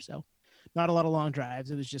after. So not a lot of long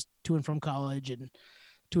drives. It was just to and from college and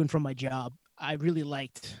to and from my job. I really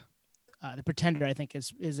liked the Pretender. I think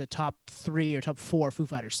is a top 3 or top 4 Foo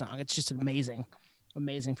Fighters song. It's just an amazing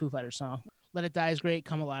Foo Fighters song. Let It Die is great.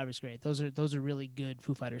 Come Alive is great. Those are really good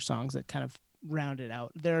Foo Fighters songs that kind of round it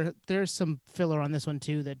out. There's some filler on this one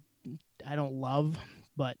too that I don't love,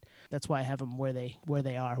 but that's why I have them where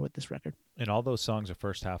they are with this record. And all those songs are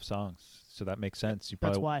first half songs, so that makes sense.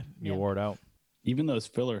 That's why you wore it out. Even those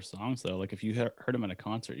filler songs, though, like if you heard them at a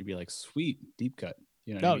concert, you'd be like, "Sweet, deep cut."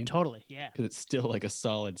 You know? Oh, what I mean? totally, yeah. Because it's still like a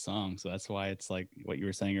solid song, so that's why it's like what you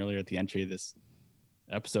were saying earlier at the entry of this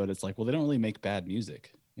episode. It's like, well, they don't really make bad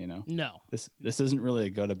music, you know. No, this isn't really a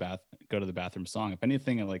go to the bathroom song. If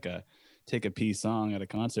anything, like a take a pee song at a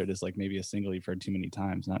concert is like maybe a single you've heard too many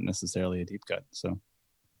times, not necessarily a deep cut. So,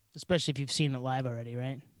 especially if you've seen it live already,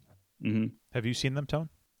 right? Mm-hmm. Have you seen them, Tone?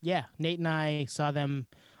 Yeah, Nate and I saw them.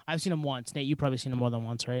 I've seen them once. Nate, you probably seen them more than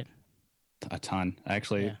once, right? A ton. I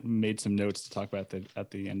actually made some notes to talk about at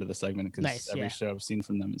the end of the segment because every show I've seen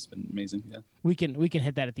from them has been amazing. Yeah, we can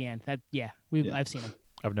hit that at the end. I've seen them.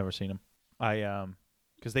 I've never seen them.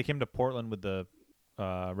 Because they came to Portland with the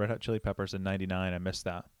Red Hot Chili Peppers in '99. I missed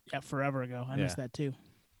that. Yeah, forever ago. I missed that too.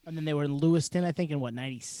 And then they were in Lewiston, I think, in what,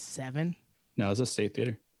 '97? No, it was a State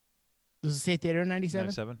Theater. Was it State Theater in '97?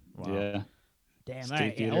 '97. Wow. Yeah. Damn. State all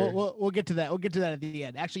right. Theater. Yeah, we'll get to that. We'll get to that at the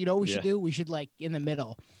end. Actually, you know what we should do? We should, like, in the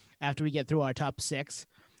middle, after we get through our top 6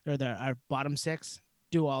 or our bottom 6,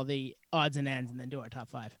 do all the odds and ends and then do our top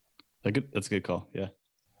 5. That's a good call. Yeah.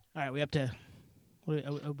 All right. We up to,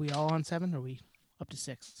 are we all on 7 or are we up to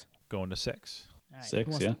 6? Going to 6. All right,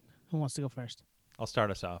 6, who wants to go first? I'll start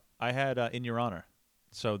us off. I had In Your Honor.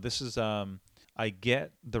 So this is, I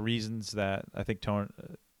get the reasons that I think Tone,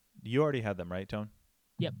 you already had them, right, Tone?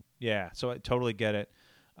 Yep. Yeah, so I totally get it.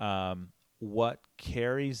 What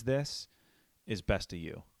carries this is Best of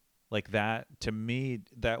You. Like that, to me,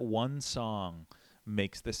 that one song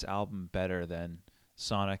makes this album better than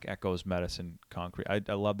Sonic, Echoes, Medicine, Concrete.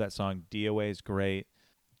 I love that song. DOA is great.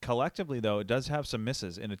 Collectively, though, it does have some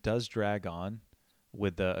misses, and it does drag on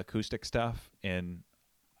with the acoustic stuff. And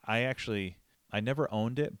I never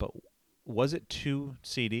owned it, but was it 2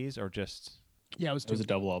 CDs or just... Yeah, it was a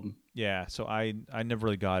double album. Yeah, so I never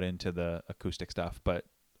really got into the acoustic stuff, but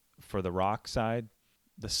for the rock side,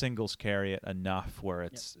 the singles carry it enough where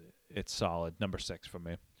it's solid. Number 6 for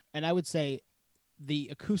me. And I would say the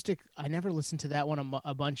acoustic, I never listened to that one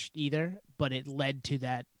a bunch either, but it led to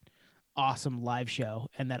that awesome live show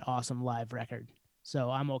and that awesome live record. So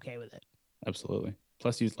I'm okay with it. Absolutely.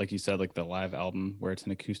 Plus, like you said, like the live album where it's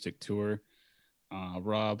an acoustic tour.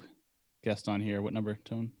 Rob, guest on here. What number,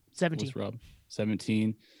 Tone? 17. What's Rob?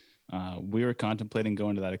 17. We were contemplating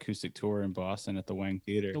going to that acoustic tour in Boston at the Wang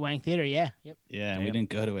Theater. The Wang Theater, yeah. Yep. Yeah, and we didn't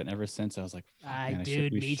go to it. And ever since, I was like,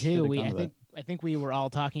 me too. I think we were all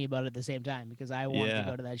talking about it at the same time because I wanted to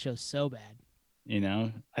go to that show so bad. You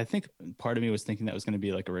know, I think part of me was thinking that was going to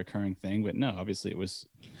be like a recurring thing, but no, obviously it was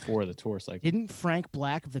for the tour cycle. Didn't Frank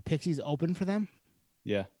Black of the Pixies open for them?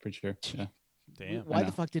 Yeah, pretty sure. Yeah. Damn. Why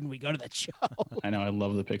the fuck didn't we go to that show? I know. I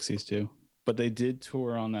love the Pixies too. But they did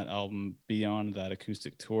tour on that album beyond that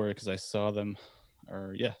acoustic tour because I saw them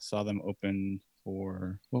open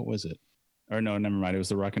for, what was it? Or no, never mind. It was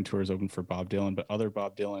the Rockin' Tours open for Bob Dylan, but other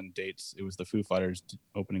Bob Dylan dates, it was the Foo Fighters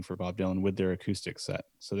opening for Bob Dylan with their acoustic set.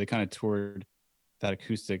 So they kind of toured that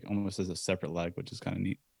acoustic almost as a separate leg, which is kind of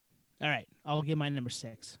neat. All right. I'll give my number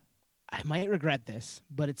 6. I might regret this,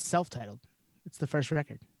 but it's self-titled. It's the first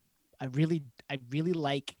record. I really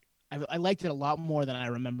like. I liked it a lot more than I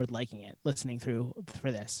remembered liking it listening through for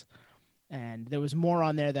this. And there was more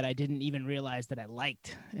on there that I didn't even realize that I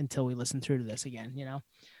liked until we listened through to this again, you know?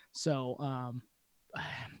 So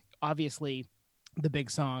obviously the big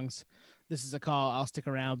songs, This Is a Call, I'll Stick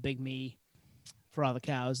Around, Big Me, For All the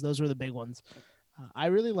Cows. Those were the big ones. I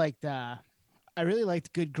really liked I really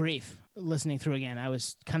liked Good Grief listening through again. I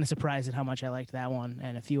was kind of surprised at how much I liked that one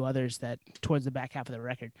and a few others that towards the back half of the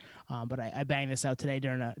record. But I banged this out today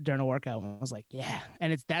during a workout and I was like, yeah.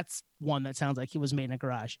 And that's one that sounds like he was made in a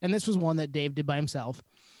garage. And this was one that Dave did by himself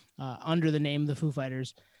under the name of the Foo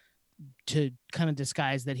Fighters to kind of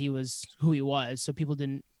disguise that he was who he was. So people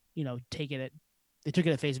didn't, they took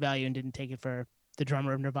it at face value and didn't take it for the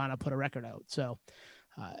drummer of Nirvana put a record out. So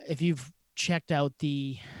if you've checked out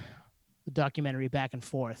the documentary Back and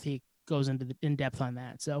Forth, he goes in depth on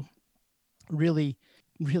that. So really,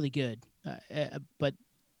 really good. But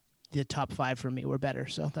the top 5 for me were better.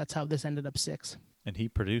 So that's how this ended up 6. And he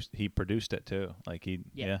produced it too. Like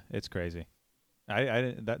yeah, it's crazy.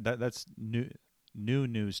 That's new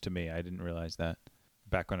news to me. I didn't realize that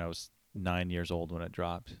back when I was 9 years old when it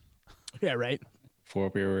dropped. Yeah, right.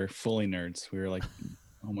 Before we were fully nerds, we were like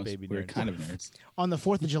almost Baby we were nerds. kind of nerds. On the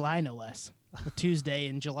 4th of July, no less. A Tuesday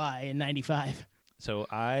in July in 95. So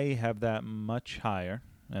I have that much higher,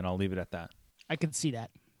 and I'll leave it at that. I could see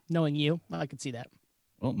that. Knowing you, I could see that.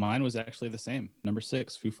 Well, mine was actually the same. Number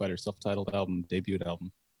 6, Foo Fighters, self-titled album, debut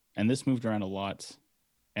album. And this moved around a lot.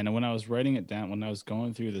 And when I was writing it down, when I was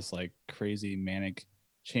going through this like crazy manic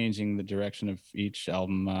changing the direction of each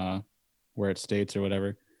album, where it states or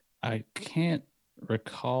whatever, I can't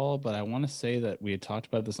recall, but I want to say that we had talked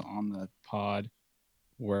about this on the pod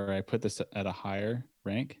where I put this at a higher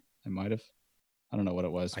rank. I might have. I don't know what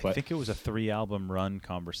it was. I think it was a 3-album run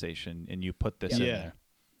conversation, and you put this in there.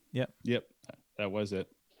 Yep. That was it.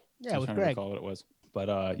 Yeah, I'm with trying to Greg. recall what it was.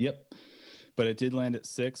 But yep. But it did land at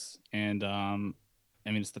 6, and I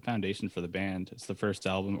mean, it's the foundation for the band. It's the first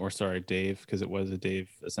album, Dave, because it was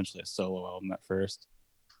essentially a solo album at first.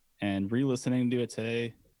 And re-listening to it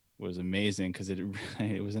today was amazing because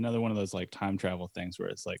it was another one of those like time travel things where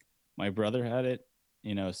it's like my brother had it,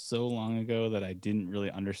 so long ago that I didn't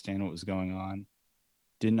really understand what was going on.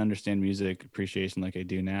 Didn't understand music appreciation like I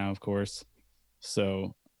do now, of course.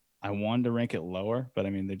 So I wanted to rank it lower, but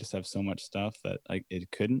I mean, they just have so much stuff that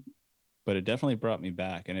it couldn't. But it definitely brought me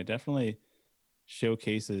back, and it definitely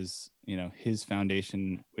showcases, his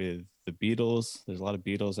foundation with the Beatles. There's a lot of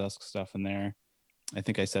Beatles-esque stuff in there. I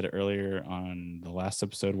think I said it earlier on the last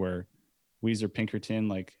episode where Weezer Pinkerton,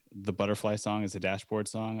 like the Butterfly song is a Dashboard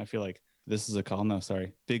song. I feel like this is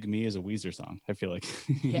Big Me is a Weezer song. I feel like.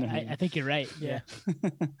 I think you're right. Yeah.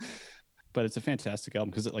 But it's a fantastic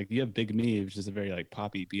album because you have Big Me, which is a very like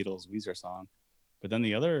poppy Beatles Weezer song. But then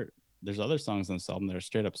there's other songs on this album that are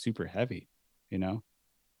straight up super heavy,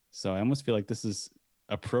 So I almost feel like this is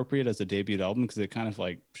appropriate as a debut album because it kind of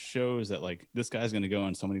like shows that like this guy's going to go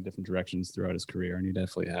in so many different directions throughout his career, and he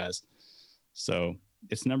definitely has. So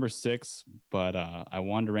it's number 6, but I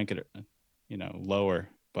wanted to rank it lower,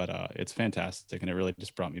 but it's fantastic, and it really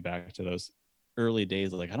just brought me back to those early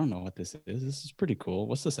days. Like, I don't know what this is pretty cool.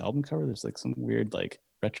 What's this album cover? There's like some weird like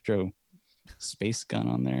retro space gun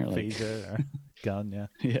on there, like Phaser gun.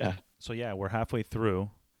 Yeah. So yeah, we're halfway through.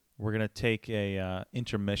 We're gonna take a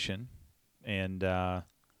intermission, and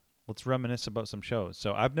let's reminisce about some shows.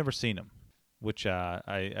 So I've never seen them, which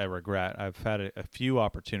I regret. I've had a few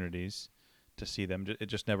opportunities to see them. It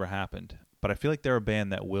just never happened. But I feel like they're a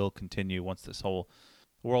band that will continue once this whole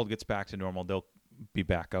world gets back to normal. They'll be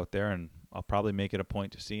back out there, and I'll probably make it a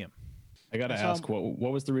point to see them. I gotta ask, what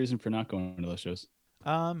was the reason for not going to those shows?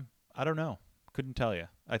 I don't know. Couldn't tell you.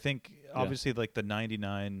 I think obviously like the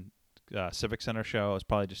 99 Civic Center show, I was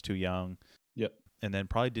probably just too young. Yep. And then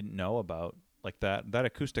probably didn't know about like that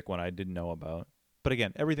acoustic one I didn't know about. But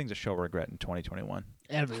again, everything's a show regret in 2021.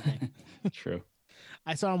 Everything. True.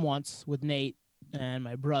 I saw him once with Nate and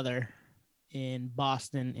my brother in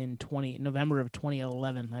Boston in November of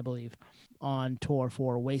 2011, I believe, on tour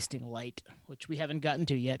for Wasting Light, which we haven't gotten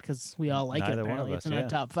to yet because we all like Neither it. one of Apparently, us, it's in our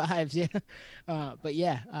top 5s. Yeah, but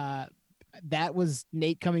yeah, that was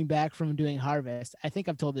Nate coming back from doing Harvest. I think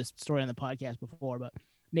I've told this story on the podcast before, but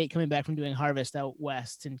Nate coming back from doing Harvest out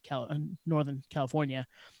west in Northern California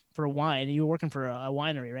for wine. You were working for a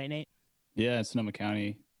winery, right, Nate? Yeah, in Sonoma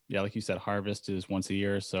County. Yeah, like you said, Harvest is once a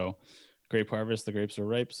year. So grape harvest, the grapes are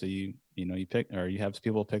ripe. So you pick, or you have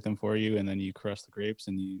people pick them for you, and then you crush the grapes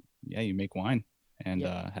and you make wine. And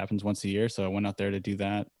happens once a year. So I went out there to do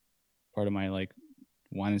that, part of my like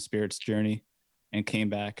wine and spirits journey, and came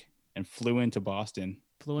back and flew into Boston.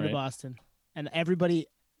 And everybody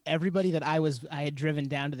that I had driven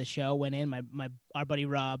down to the show went in. Our buddy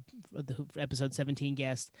Rob, the episode 17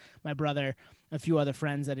 guest, my brother, a few other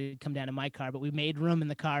friends that had come down in my car, but we made room in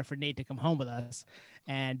the car for Nate to come home with us.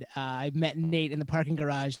 And I met Nate in the parking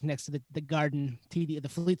garage next to the garden, the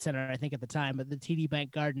Fleet Center, I think at the time, but the TD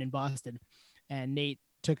Bank Garden in Boston. And Nate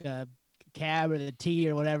took a cab or the T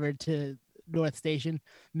or whatever to North Station,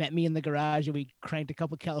 met me in the garage, and we cranked a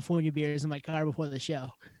couple California beers in my car before the show.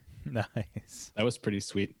 Nice. That was pretty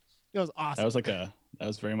sweet. It was awesome. That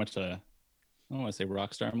was very much a, I don't want to say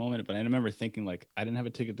rock star moment, but I remember thinking like, I didn't have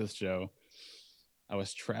a ticket to this show. I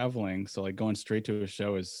was traveling, so like going straight to a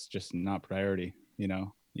show is just not priority, you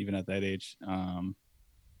know, even at that age. And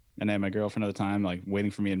I had my girlfriend at the time, like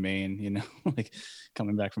waiting for me in Maine, you know, like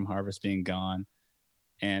coming back from Harvest, being gone.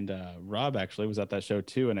 And Rob actually was at that show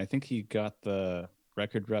too, and I think he got the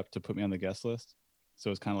record rep to put me on the guest list. So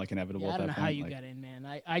it was kind of like inevitable. Yeah, I at don't that know how point. you Like, got in,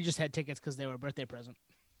 man. I just had tickets because they were a birthday present.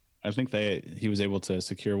 I think he was able to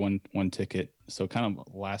secure one ticket. So kind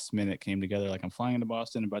of last minute came together. Like I'm flying into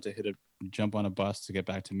Boston, about to jump on a bus to get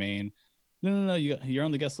back to Maine. No, you're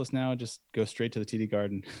on the guest list now. Just go straight to the TD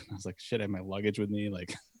Garden. I was like, shit, I have my luggage with me.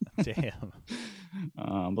 Like, Damn.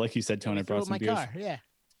 But like you said, Tony, I brought some beers. Car.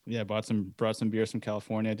 Yeah, brought some beers from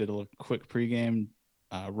California. Did a little quick pregame.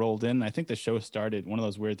 Rolled in. I think the show started. One of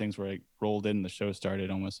those weird things where I rolled in, the show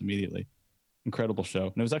started almost immediately. Incredible show,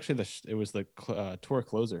 and it was actually the tour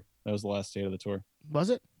closer. That was the last date of the tour.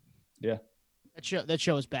 Was it? Yeah. That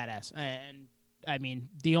show was badass, and I mean,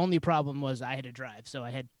 the only problem was I had to drive, so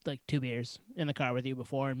I had like 2 beers in the car with you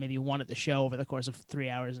before, and maybe one at the show over the course of 3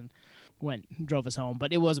 hours, and drove us home.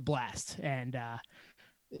 But it was a blast, and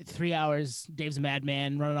 3 hours. Dave's a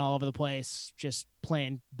madman, running all over the place, just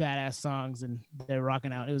playing badass songs, and they're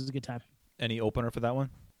rocking out. It was a good time. Any opener for that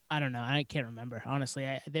one? I don't know. I can't remember honestly.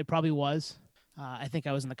 There probably was. I think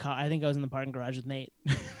I was in the car. I think I was in the parking garage with Nate.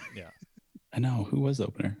 Yeah. I know. Who was the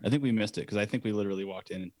opener? I think we missed it because I think we literally walked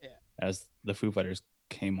in as the Foo Fighters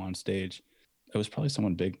came on stage. It was probably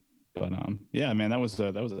someone big, but yeah, man, that was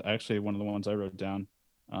actually one of the ones I wrote down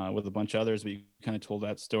with a bunch of others. We kind of told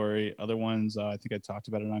that story. Other ones, I think I talked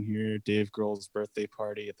about it on here. Dave Grohl's birthday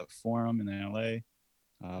party at the Forum in LA.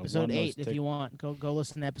 Episode 8, if you want, go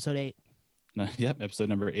listen to episode 8. Yep, episode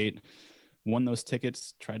number 8. Won those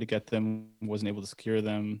tickets, tried to get them, wasn't able to secure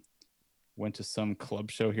them. Went to some club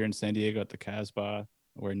show here in San Diego at the Casbah,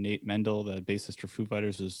 where Nate Mendel, the bassist for Foo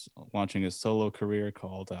Fighters, was launching his solo career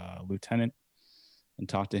called Lieutenant, and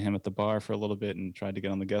talked to him at the bar for a little bit and tried to get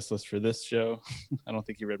on the guest list for this show. I don't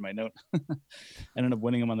think he read my note. Ended up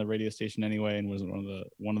winning him on the radio station anyway, and was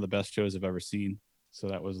one of the best shows I've ever seen. So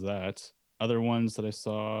that was that. Other ones that I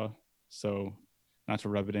saw, so not to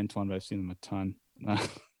rub it into one, but I've seen them a ton.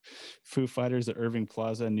 Foo Fighters at Irving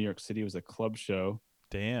Plaza in New York City was a club show.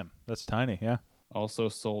 Damn, that's tiny. Yeah. Also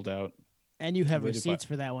sold out. And you have receipts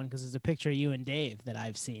for that one because there's a picture of you and Dave that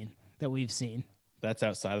we've seen. That's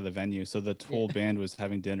outside of the venue. So the whole band was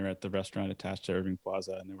having dinner at the restaurant attached to Irving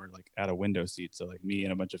Plaza, and they were like at a window seat. So like me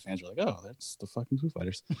and a bunch of fans were like, "Oh, that's the fucking Foo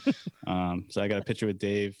Fighters." So I got a picture with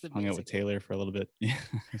Dave, hung out with Taylor for a little bit. Yeah,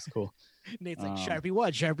 it's cool. Nate's like, Sharpie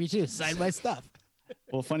 1, Sharpie 2, sign my stuff.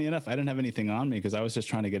 Well, funny enough, I didn't have anything on me because I was just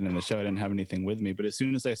trying to get in the show. I didn't have anything with me. But as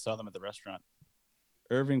soon as I saw them at the restaurant,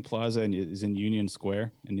 Irving Plaza is in Union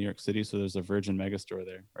Square in New York City. So there's a Virgin Megastore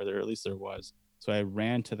there, or at least there was. So I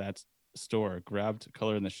ran to that store, grabbed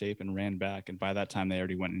Color in the Shape, and ran back. And by that time, they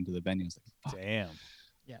already went into the venue. I was like, fuck. Damn.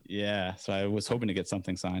 Yeah. So I was hoping to get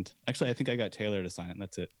something signed. Actually, I think I got Taylor to sign it. And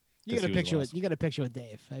that's it. You got a picture with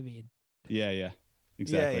Dave. I mean. Yeah.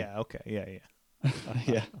 Exactly. Yeah. Okay. Yeah.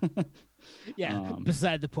 Yeah. Yeah.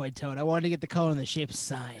 Beside the point, Toad. I wanted to get the Color in the Shape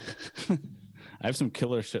signed. I have some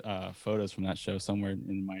killer photos from that show somewhere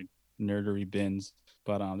in my nerdery bins.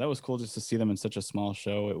 But that was cool just to see them in such a small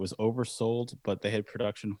show. It was oversold, but they had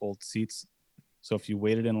production hold seats. So if you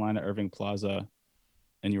waited in line at Irving Plaza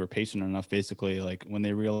and you were patient enough, basically, like when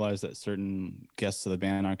they realized that certain guests of the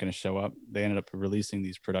band aren't going to show up, they ended up releasing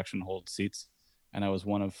these production hold seats. And I was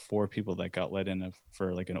one of 4 people that got let in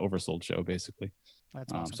for like an oversold show, basically.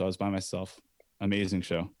 That's awesome. So I was by myself. Amazing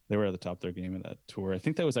show. They were at the top of their game of that tour. I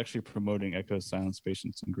think that was actually promoting Echoes, Silence,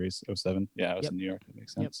 Patience, and Grace 07. Yeah, I was in New York. That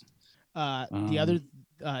makes sense. The other,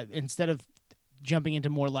 instead of jumping into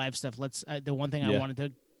more live stuff, the one thing I wanted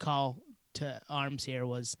to call to arms here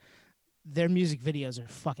was their music videos are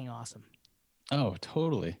fucking awesome. Oh,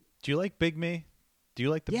 totally. Do you like Big Me? Do you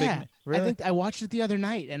like the Big Me? Really? I think I watched it the other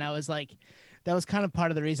night, and I was like, that was kind of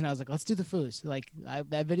part of the reason I was like, let's do the Foos. Like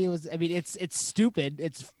that video was, I mean, it's stupid.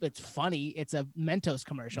 It's funny. It's a Mentos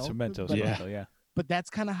commercial. It's a Mentos commercial, yeah. But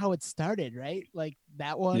that's kind of how it started, right? Like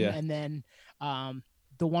that one. Yeah. And then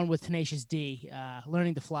the one with Tenacious D,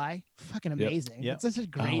 Learning to Fly. Fucking amazing. Yep. It's such a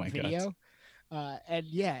great video.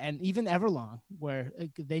 And even Everlong, where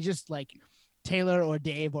they just like Taylor or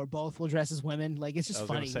Dave or both will dress as women. Like it's just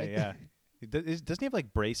funny. Say, yeah. Doesn't he have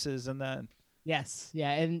like braces in that? Yes,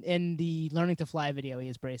 yeah, and in the Learning to Fly video, he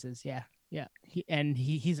has braces. Yeah.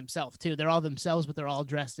 He's himself too. They're all themselves, but they're all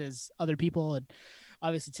dressed as other people.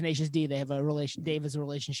 obviously Tenacious D. They have a relation. Dave has a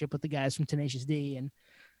relationship with the guys from Tenacious D, and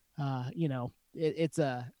it's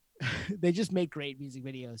a they just make great music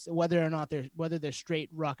videos. Whether or not they're straight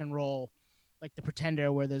rock and roll, like The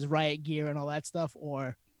Pretender, where there's riot gear and all that stuff,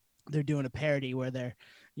 or they're doing a parody where they're,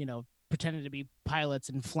 pretending to be pilots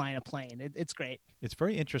and flying a plane. It's great. It's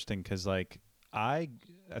very interesting because like I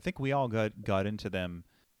think we all got into them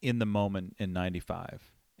in the moment in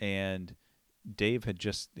 '95, and Dave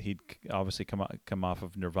he'd obviously come off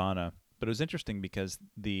of Nirvana, but it was interesting because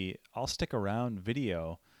the "I'll Stick Around"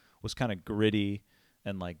 video was kind of gritty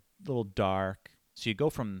and like a little dark. So you go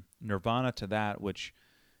from Nirvana to that, which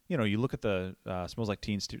you look at the "Smells Like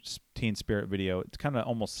Teen Spirit" video, it's kind of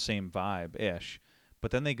almost the same vibe ish. But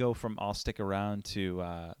then they go from "I'll Stick Around" to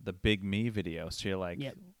the "Big Me" video. So you're like,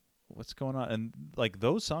 Yep. What's going on? And like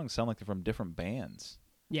those songs sound like they're from different bands.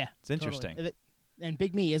 Yeah, it's interesting. Totally. And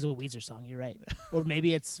 "Big Me" is a Weezer song. You're right. Or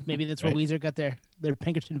maybe that's where Right. Weezer got their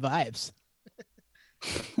Pinkerton vibes.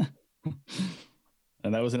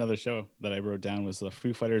 And that was another show that I wrote down, was the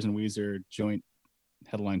Foo Fighters and Weezer joint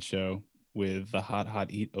headline show with the Hot Hot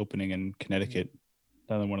Eat opening in Connecticut.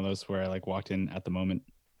 Another one of those where I like walked in at the moment.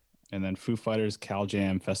 And then Foo Fighters Cal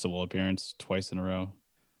Jam Festival appearance twice in a row.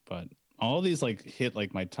 But all of these like hit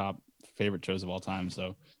like my top favorite shows of all time.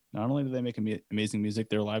 So not only do they make amazing music,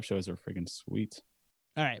 their live shows are freaking sweet.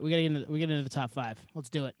 All right, we get into the top 5. Let's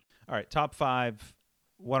do it. All right, top 5.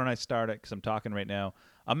 Why don't I start it? Because I'm talking right now.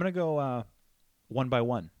 I'm gonna go one by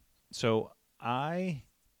one. So I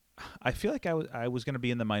feel like I was gonna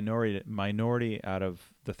be in the minority out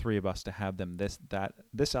of the three of us to have them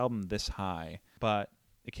this album this high, but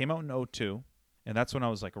it came out in 2002, and that's when I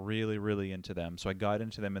was like really, really into them. So I got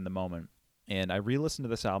into them in the moment, and I re-listened to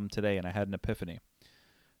this album today, and I had an epiphany.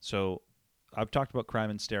 So I've talked about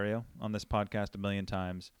Crime in Stereo on this podcast a million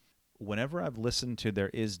times. Whenever I've listened to their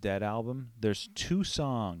Is Dead album, there's 2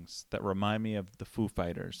 songs that remind me of the Foo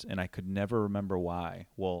Fighters, and I could never remember why.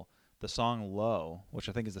 Well, the song Low, which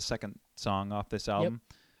I think is the second song off this album,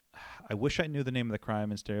 I wish I knew the name of the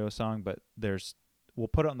Crime in Stereo song, but we'll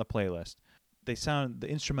put it on the playlist. The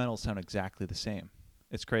instrumentals sound exactly the same.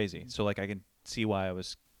 It's crazy. So like I can see why I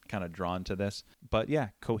was kind of drawn to this. But yeah,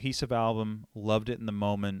 cohesive album, loved it in the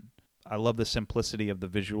moment. I love the simplicity of the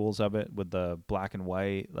visuals of it with the black and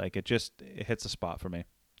white. Like it hits a spot for me.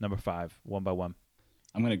 Number 5, One by One.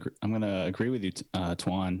 I'm gonna agree with you,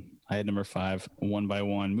 Twan. I had number 5, One by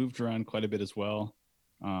One. Moved around quite a bit as well,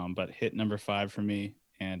 but hit number 5 for me.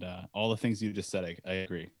 And all the things you just said, I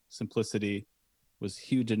agree. Simplicity was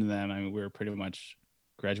huge into them. I mean, we were pretty much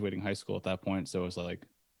graduating high school at that point, so it was like,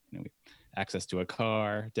 access to a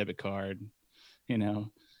car, debit card,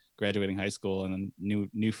 graduating high school, and then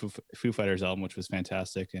new Foo Fighters album, which was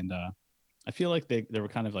fantastic. And I feel like they were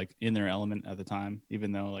kind of like in their element at the time,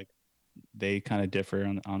 even though like they kind of differ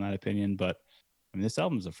on that opinion. But I mean, this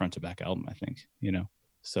album is a front to back album, I think.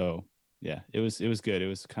 So yeah, it was good. It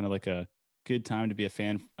was kind of like a good time to be a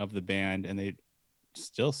fan of the band, and they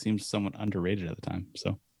still seemed somewhat underrated at the time.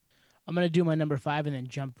 So I'm going to do my number 5 and then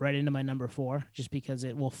jump right into my number 4 just because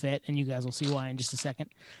it will fit, and you guys will see why in just a second.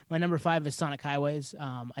 My number 5 is Sonic Highways.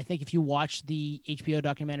 I think if you watch the HBO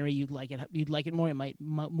documentary, you'd like it more. It might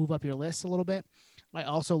move up your list a little bit. I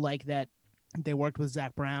also like that they worked with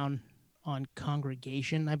Zac Brown on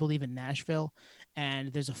Congregation, I believe, in Nashville.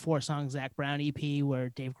 And there's a 4-song Zac Brown EP where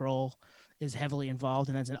Dave Grohl is heavily involved,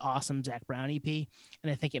 and that's an awesome Zac Brown EP.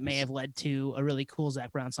 And I think it may have led to a really cool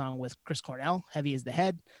Zac Brown song with Chris Cornell, Heavy as the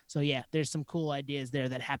Head. So yeah, there's some cool ideas there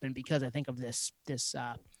that happened because I think of this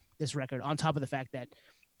record, on top of the fact that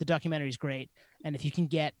the documentary is great. And if you can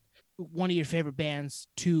get one of your favorite bands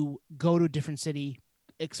to go to a different city,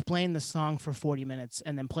 explain the song for 40 minutes,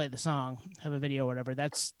 and then play the song, have a video or whatever,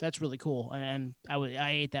 that's really cool. And I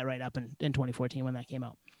ate that right up in 2014 when that came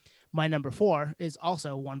out. My number 4 is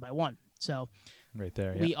also One by One. So right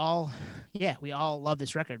there, we all love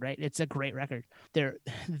this record, right? It's a great record.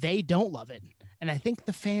 They don't love it, and I think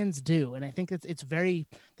the fans do. And I think it's very,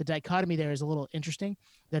 the dichotomy there is a little interesting,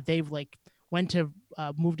 that they've like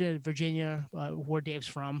moved to Virginia, where Dave's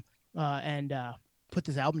from, and put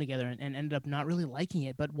this album together and ended up not really liking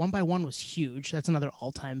it. But One by One was huge. That's another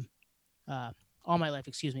all-time, All My Life,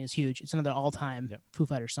 is huge. It's another all-time Foo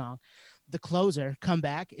Fighters song. The Closer, Come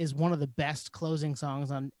Back, is one of the best closing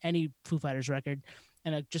songs on any Foo Fighters record,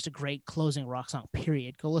 and just a great closing rock song,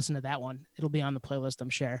 period. Go listen to that one. It'll be on the playlist, I'm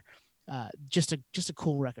sure. Just a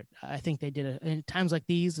cool record. I think they did it. And Times Like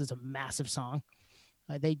These is a massive song.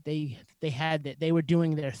 They were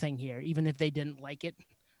doing their thing here, even if they didn't like it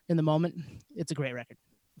in the moment. It's a great record.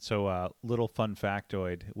 So little fun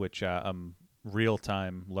factoid, which I'm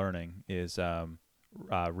real-time learning, is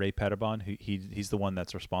Ray Pettibon, he's the one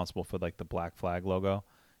that's responsible for like the Black Flag logo.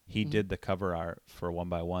 He did the cover art for One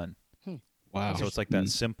by One. Wow. So it's like that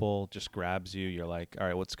simple, just grabs you. You're like, all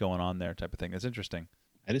right, what's going on there type of thing. It's interesting.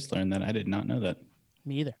 I just learned that. I did not know that.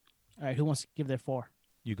 Me either. All right, who wants to give their 4?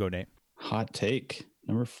 You go, Nate. Hot take.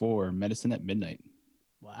 Number 4, Medicine at Midnight.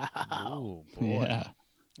 Wow. Oh, boy. Yeah.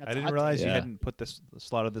 I didn't realize you hadn't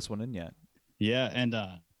slotted this one in yet. Yeah, and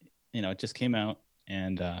it just came out,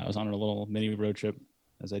 and I was on a little mini road trip,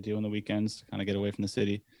 as I do on the weekends, to kind of get away from the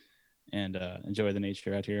city and enjoy the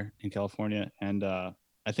nature out here in California. And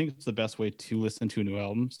I think it's the best way to listen to a new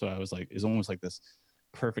album. So I was like, it's almost like this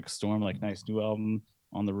perfect storm, like nice new album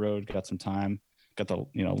on the road, got some time, got the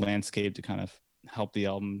landscape to kind of help the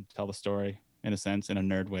album tell the story in a sense, in a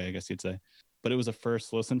nerd way, I guess you'd say. But it was a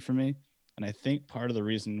first listen for me. And I think part of the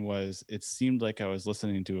reason was it seemed like I was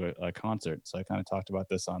listening to a concert. So I kind of talked about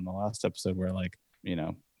this on the last episode where, like,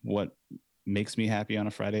 what makes me happy on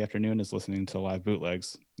a Friday afternoon is listening to live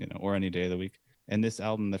bootlegs, or any day of the week. And this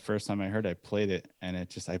album, the first time I heard it, I played it, and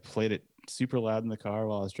I played it super loud in the car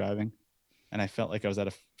while I was driving. And I felt like I was at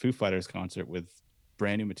a Foo Fighters concert with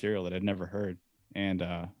brand new material that I'd never heard. And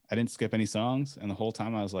I didn't skip any songs. And the whole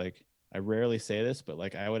time I was like, I rarely say this, but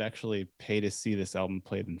like I would actually pay to see this album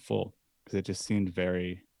played in full, because it just seemed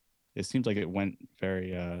like it went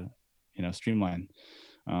very, streamlined,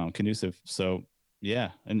 conducive. So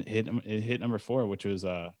yeah, and it hit number 4, which was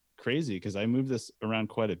crazy because I moved this around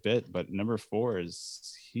quite a bit, but number 4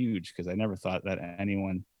 is huge because I never thought that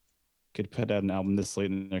anyone could put out an album this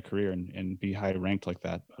late in their career and be high ranked like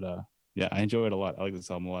that. But yeah, I enjoy it a lot. I like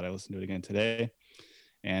this album a lot. I listened to it again today,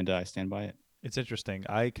 and I stand by it. It's interesting.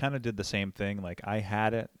 I kind of did the same thing. Like I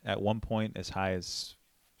had it at one point as high as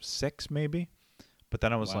 6 maybe, but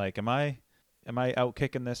then I was like, am I out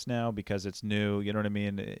kicking this now because it's new? You know what I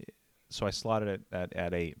mean? So I slotted it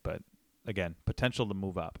at 8, but again, potential to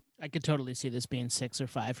move up. I could totally see this being 6 or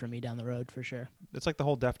 5 for me down the road for sure. It's like the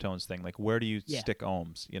whole Deftones thing. Like, where do you stick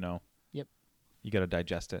ohms? Yep. You got to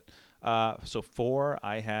digest it. So 4,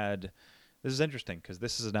 I had. This is interesting because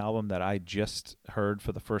this is an album that I just heard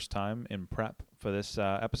for the first time in prep for this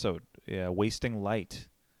episode. Yeah, Wasting Light.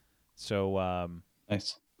 So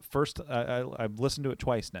nice. First, I've listened to it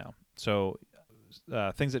twice now. So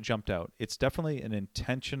things that jumped out. It's definitely an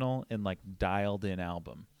intentional and like dialed in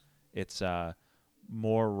album. It's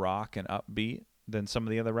more rock and upbeat than some of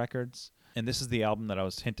the other records. And this is the album that I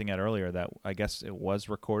was hinting at earlier that I guess it was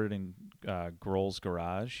recorded in Grohl's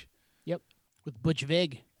garage. Yep, with Butch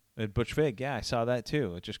Vig. Butch Vig, yeah, I saw that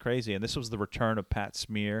too. It's just crazy. And this was the return of Pat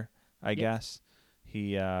Smear, I guess.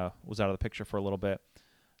 He was out of the picture for a little bit.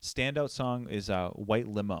 Standout song is White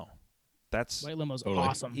Limo. White Limo's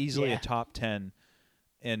awesome. Easily a top 10.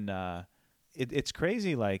 And it's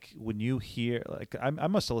crazy, like, when you hear, like, I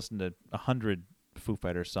must have listened to 100 Foo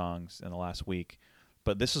Fighters songs in the last week,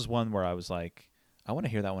 but this is one where I was like, I want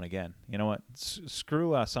to hear that one again. You know what?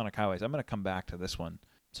 Screw Sonic Highways. I'm going to come back to this one.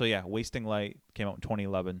 So yeah, Wasting Light came out in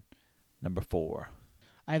 2011, number 4.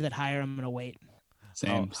 I have that higher. I'm going to wait.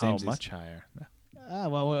 Same much higher?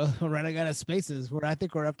 Well, we're running out of spaces. I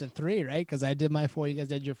think we're up to 3, right? Because I did my 4, you guys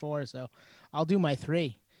did your 4, so I'll do my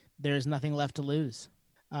 3. There's Nothing Left to Lose.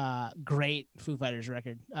 Great Foo Fighters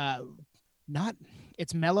record.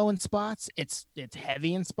 It's mellow in spots. It's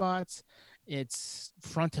heavy in spots. It's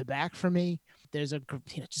front to back for me. There's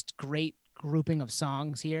just great grouping of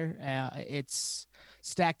songs here. It's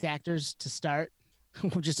Stacked Actors to start,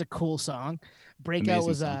 just a cool song. Breakout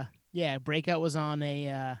was on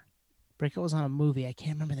a movie. I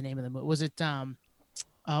can't remember the name of the movie. Was it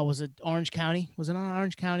Orange County? Was it on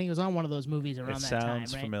Orange County? It was on one of those movies around that time, right?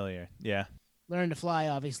 Sounds familiar. Yeah. Learn to Fly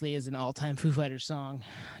obviously is an all-time Foo Fighters song.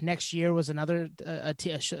 Next Year was another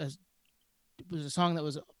it was a song that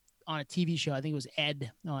was on a TV show. I think it was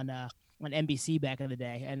Ed on NBC back in the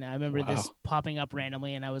day. And I remember this popping up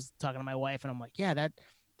randomly, and I was talking to my wife, and I'm like, yeah, that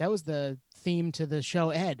was the theme to the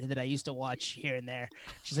show Ed that I used to watch here and there.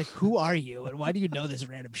 She's like, who are you? And why do you know this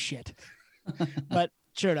random shit? But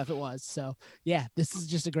sure enough, it was. So yeah, this is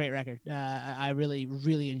just a great record. I really,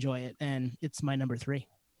 really enjoy it. And it's my number 3.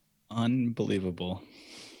 Unbelievable.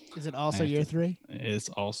 Is it also your 3? It's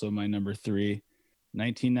also my number 3.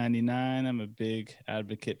 1999. I'm a big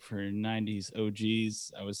advocate for 90s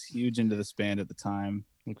OGs. I was huge into this band at the time.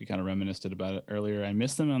 I think we kind of reminisced about it earlier. I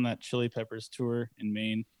missed them on that Chili Peppers tour in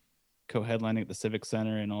Maine, co-headlining at the Civic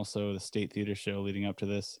Center and also the State Theater show leading up to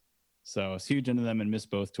this. So I was huge into them and missed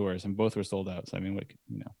both tours, and both were sold out. So I mean,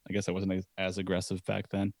 I guess I wasn't as aggressive back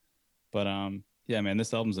then. But yeah, man,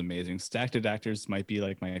 this album's amazing. Stacked Actors might be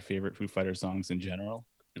like my favorite Foo Fighters songs in general.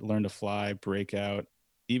 Learn to Fly, Breakout,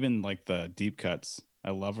 even like the deep cuts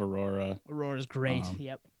I love Aurora. Aurora's great. Um,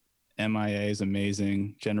 Yep. MIA is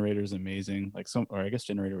amazing. Generator is amazing. Like some, or I guess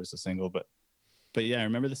Generator was a single, but yeah, I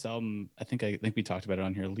remember this album. I think we talked about it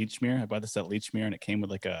on here. Lechmere. I bought this at Lechmere, and it came with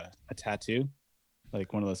like a tattoo,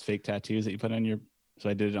 like one of those fake tattoos that you put on your. So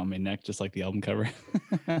I did it on my neck, just like the album cover.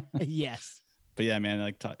 Yes. But yeah, man,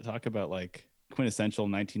 like talk about like quintessential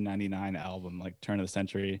 1999 album, like turn of the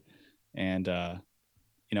century, and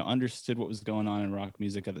understood what was going on in rock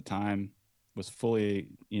music at the time, was fully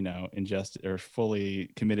ingested or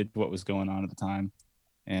fully committed to what was going on at the time,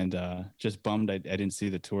 and just bummed I didn't see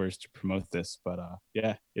the tours to promote this. But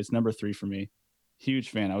yeah, it's number 3 for me. Huge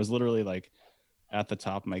fan. I was literally like at the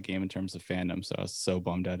top of my game in terms of fandom, so I was so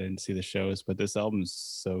bummed I didn't see the shows. But this album's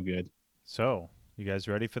so good. So, you guys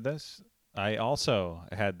ready for this? I also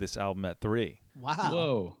had this album at 3. Wow.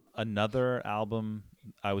 Whoa. Another album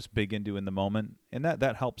I was big into in the moment, and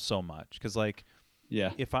that helps so much because, like,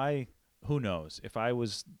 Yeah. who knows, if I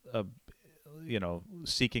was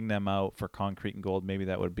seeking them out for Concrete and Gold, maybe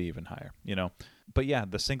that would be even higher, But yeah,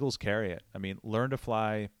 the singles carry it. I mean, Learn to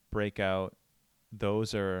Fly, Breakout,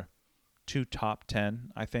 those are 2 top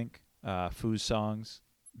 10, I think, Foos songs.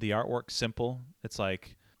 The artwork's simple. It's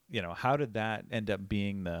like, how did that end up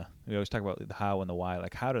being we always talk about the how and the why,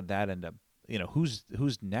 like how did that end up, whose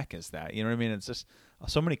neck is that? You know what I mean? It's just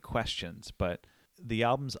so many questions, but the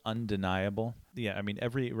album's undeniable. Yeah, I mean,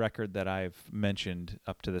 every record that I've mentioned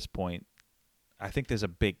up to this point, I think there's a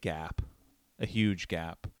big gap, a huge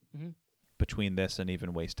gap between this and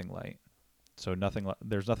even Wasting Light. So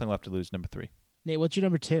there's nothing left to lose, number 3. Nate, what's your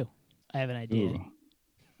number 2? I have an idea. Ooh.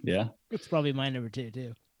 Yeah. It's probably my number 2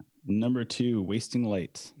 too. Number 2, Wasting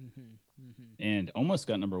Light, Mm-hmm. and almost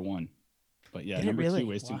got number 1. But yeah, Did it number really? 2,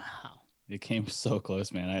 Wasting. Wow. It came so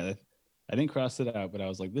close, man. I didn't cross it out, but I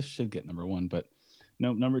was like, this should get number 1. But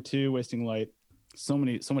no, number 2, Wasting Light. So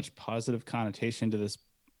much positive connotation to this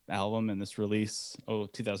album and this release.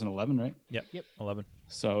 2011, right? Yep. 11.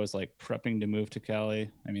 So I was like prepping to move to Cali.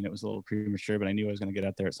 I mean, it was a little premature, but I knew I was going to get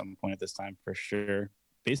out there at some point at this time for sure.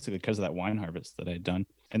 Basically because of that wine harvest that I had done.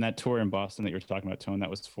 And that tour in Boston that you were talking about, Tone, that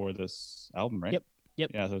was for this album, right? Yep.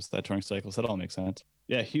 Yeah, that was that touring cycle. So that all makes sense.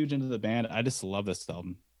 Yeah, huge into the band. I just love this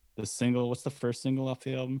album. The single, what's the first single off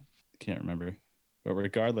the album? Can't remember. But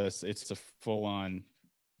regardless, it's a full-on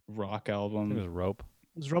rock album. It was Rope.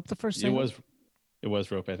 Was Rope the first single? It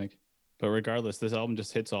was Rope, I think. But regardless, this album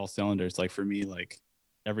just hits all cylinders. Like for me, like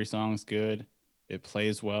every song's good. It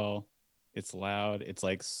plays well. It's loud. It's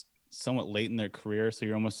like somewhat late in their career, so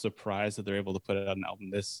you're almost surprised that they're able to put out an album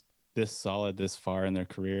this solid this far in their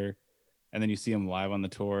career. And then you see them live on the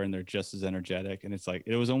tour, and they're just as energetic. And it's like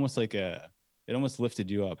it almost lifted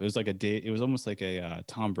you up. It was like almost like a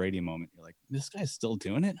Tom Brady moment. You're like, this guy's still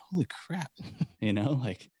doing it? Holy crap!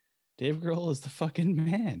 Like Dave Grohl is the fucking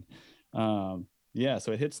man. Yeah,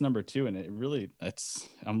 so it hits number 2, and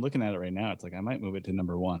I'm looking at it right now. It's like I might move it to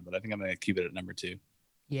number 1, but I think I'm gonna keep it at number 2.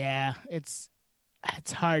 Yeah, it's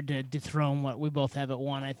hard to dethrone what we both have at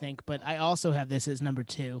 1, I think, but I also have this as number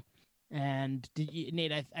 2. And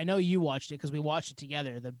Nate, I know you watched it because we watched it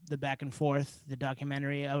together, the back and forth, the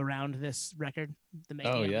documentary around this record, the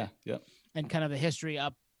making. Oh of yeah, it, yeah. and kind of the history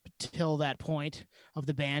up till that point of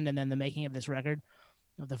the band, and then the making of this record.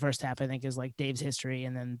 The first half, I think, is like Dave's history,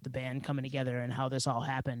 and then the band coming together and how this all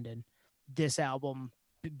happened, and this album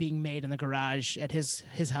being made in the garage at his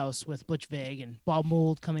house with Butch Vig and Bob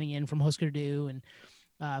Mould coming in from Husker Du,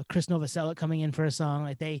 and Chris Novoselic coming in for a song.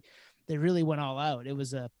 Like they really went all out. It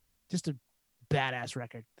was just a badass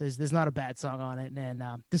record. There's not a bad song on it, and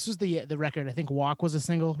this was the record. I think Walk was a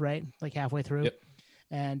single, right? Like halfway through. Yep.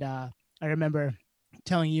 And I remember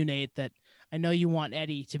telling you, Nate, that I know you want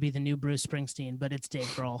Eddie to be the new Bruce Springsteen, but it's Dave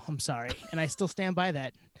Grohl. I'm sorry, and I still stand by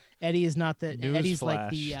that. Eddie is not the. Eddie's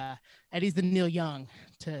like the. Eddie's the Neil Young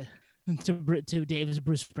to Dave's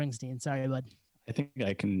Bruce Springsteen. Sorry, bud. I think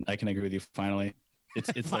I can agree with you. Finally,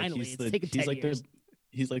 it's finally, like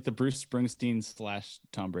he's like the Bruce Springsteen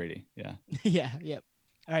 / Tom Brady. Yeah. Yeah. Yep.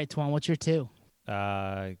 All right, Twan, what's your 2?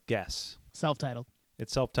 Guess. Self-titled.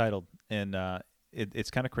 It's self-titled, and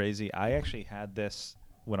it's kind of crazy. I actually had this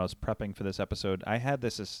when I was prepping for this episode. I had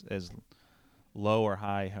this as low or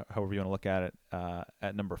high, however you want to look at it,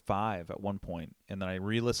 at number 5 at one point, and then I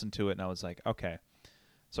re-listened to it, and I was like, okay.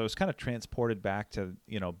 So I was kind of transported back to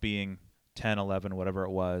being 10, 11, whatever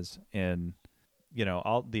it was, and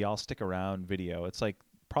I'll Stick Around video. It's like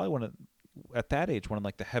probably at that age one of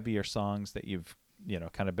like the heavier songs that you've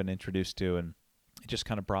kind of been introduced to, and it just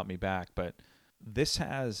kind of brought me back. But this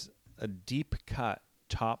has a deep cut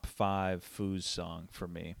top 5 Foos song for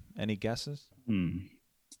me. Any guesses?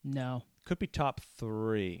 No. Could be top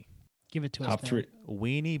 3. Give it to us. Top 3.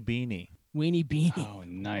 Weenie Beanie. Weenie Beanie. Oh,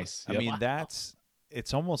 nice. I Yep. mean, Wow.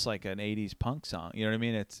 it's almost like an 80s punk song. You know what I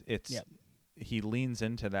mean? It's Yep. he leans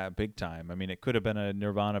into that big time. I mean, it could have been a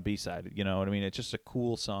Nirvana B-side, you know what I mean? It's just a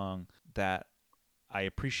cool song that I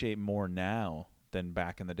appreciate more now than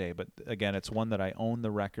back in the day. But again, it's one that I owned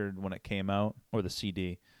the record when it came out, or the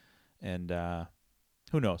CD. And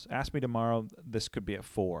who knows? Ask me tomorrow. This could be at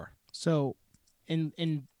 4. So,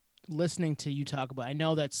 in listening to you talk about, I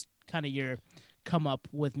know that's kind of your come up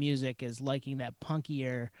with music is liking that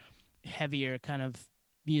punkier, heavier kind of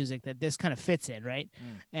music that this kind of fits in, right?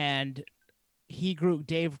 And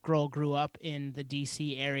Dave Grohl grew up in the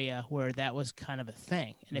DC area where that was kind of a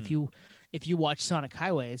thing. And if you watch Sonic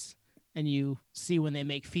Highways and you see when they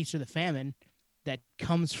make Feast of the Famine, that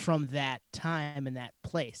comes from that time and that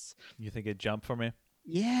place. You think it jumped for me?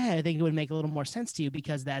 Yeah, I think it would make a little more sense to you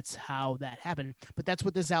because that's how that happened. But that's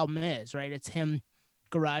what this album is, right? It's him,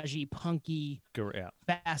 garagey, punky, Yeah.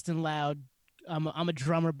 fast and loud. I'm a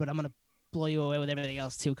drummer, but I'm gonna blow you away with everything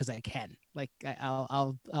else too because I can. Like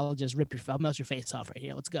I'll just I'll melt your face off right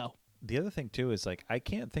here. Let's go. The other thing too is like I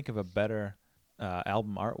can't think of a better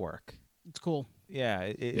album artwork. It's cool. Yeah,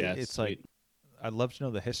 Yeah, it's sweet. like I'd love to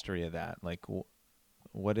know the history of that. Like,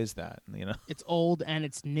 what is that? You know? It's old and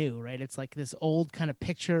it's new, right? It's like this old kind of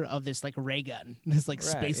picture of this like ray gun, this like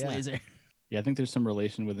Right, space yeah. laser. Yeah, I think there's some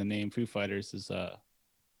relation with the name Foo Fighters is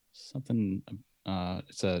something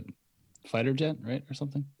it's a fighter jet, right? Or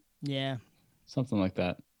something. Yeah. Something like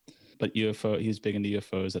that. But UFO, he was big into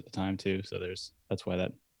UFOs at the time too, so that's why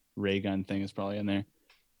that ray gun thing is probably in there.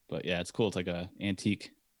 But yeah, it's cool. It's like a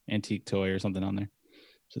antique toy or something on there,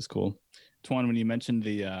 which is cool. Twan, when you mentioned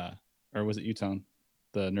the or was it you, Tone?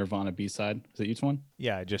 The Nirvana B-side. Was it you, Twan?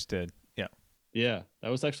 Yeah, I just did. Yeah. Yeah, that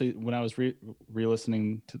was actually when I was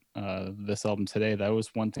re-listening to this album today. That was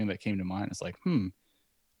one thing that came to mind. It's like,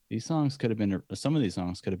 these songs could have been, some of these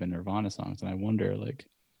songs could have been Nirvana songs, and I wonder, like,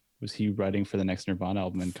 was he writing for the next Nirvana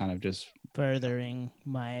album and kind of just Furthering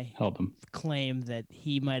my help him? claim that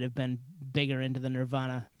he might have been bigger into the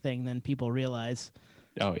Nirvana thing than people realize.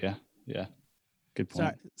 Oh yeah, good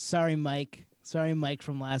point. Sorry, Mike. Sorry, Mike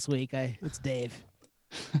from last week. It's Dave.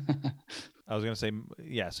 I was gonna say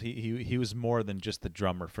yes. He was more than just the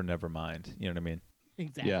drummer for Nevermind. You know what I mean?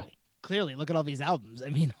 Exactly. Yeah. Clearly, look at all these albums. I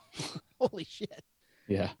mean, holy shit.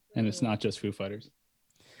 Yeah, and it's not just Foo Fighters.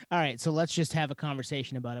 All right, so let's just have a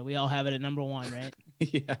conversation about it. We all have it at number 1, right?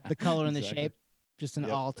 Yeah, The color and the exactly. shape. Just an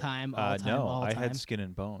Yep. all-time. No, all I time. had Skin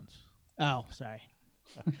and Bones. Oh, sorry.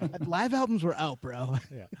 Live albums were out, bro.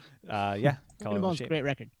 Yeah. Skin Color and and Bones, Shape. great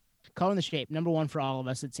record. Color and the Shape, number 1 for all of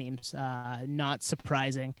us, it seems. Not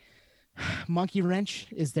surprising. Monkey Wrench,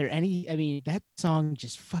 is there any? I mean, that song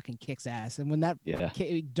just fucking kicks ass. And when that Yeah.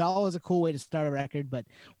 Doll is a cool way to start a record, but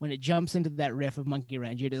when it jumps into that riff of Monkey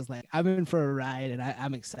Wrench, you're just like, I'm in for a ride, and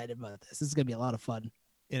I'm excited about this. This is gonna be a lot of fun.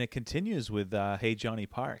 And it continues with Hey Johnny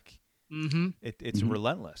Park. Mm-hmm. It's Mhm.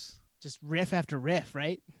 relentless. Just riff after riff,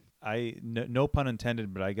 right? No pun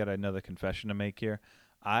intended, but I got another confession to make here.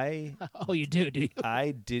 Oh, you do you?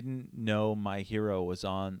 I didn't know My Hero was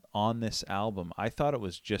on this album. I thought it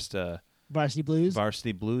was just a Varsity Blues.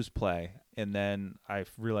 Varsity Blues play, and then I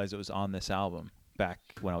realized it was on this album back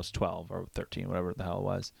when I was 12 or 13, whatever the hell it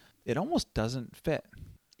was. It almost doesn't fit.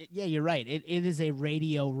 Yeah, you're right. It is a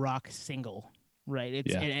radio rock single, right?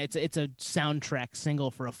 It's Yeah. it's a soundtrack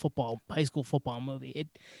single for a high school football movie.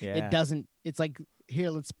 Yeah. It doesn't. It's like,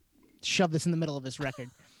 here, let's shove this in the middle of this record.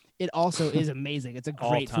 It also is amazing. It's a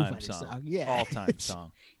great Foo All-time Fighters song. song. Yeah, All-time it's,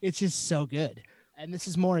 song. It's just so good. And this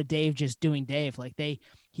is more of Dave just doing Dave. Like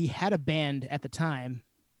he had a band at the time,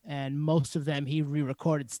 and most of them he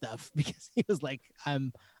re-recorded stuff because he was like,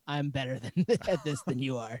 I'm better at this than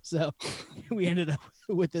you are. So we ended up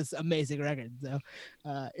with this amazing record. So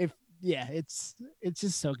it's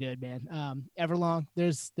just so good, man. Everlong,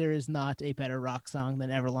 there is not a better rock song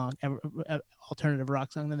than Everlong, alternative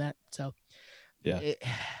rock song than that. So Yeah.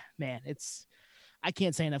 I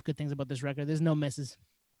can't say enough good things about this record. There's no misses.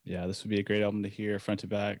 Yeah, this would be a great album to hear front to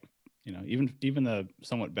back. You know, even the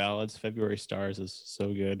somewhat ballads, February Stars is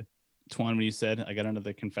so good. Twan, when you said I got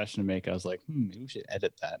another confession to make, I was like, maybe we should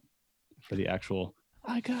edit that for the actual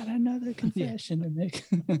I got another confession to make.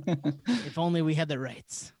 If only we had the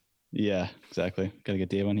rights. Yeah, exactly. Gotta get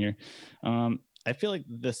Dave on here. I feel like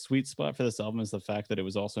the sweet spot for this album is the fact that it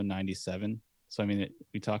was also 97. So I mean,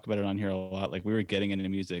 we talk about it on here a lot. Like we were getting into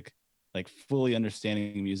music, like fully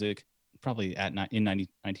understanding music, probably in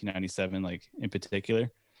 1997, like in particular.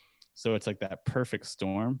 So it's like that perfect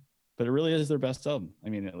storm. But it really is their best album. I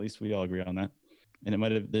mean, at least we all agree on that.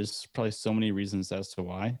 And there's probably so many reasons as to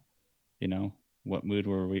why. You know, what mood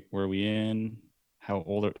were we in? How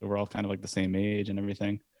old we're all kind of like the same age and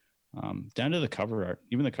everything. down to the cover art.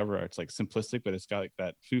 Even the cover art's like simplistic, but it's got like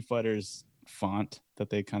that Foo Fighters font that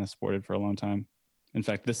they kind of sported for a long time. In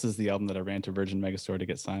fact, this is the album that I ran to Virgin Megastore to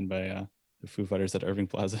get signed by the Foo Fighters at Irving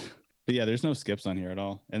Plaza. But yeah, there's no skips on here at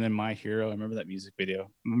all. And then My Hero, I remember that music video. I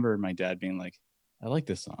remember my dad being like, I like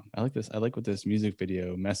this song. I like this. I like what this music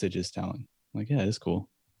video message is telling. I'm like, yeah, it's cool.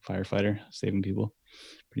 Firefighter saving people.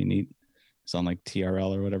 Pretty neat. It's on like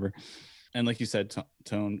TRL or whatever. And like you said,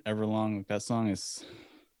 Tone, Everlong, like that song is,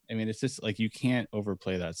 I mean, it's just like you can't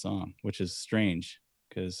overplay that song, which is strange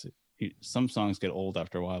because some songs get old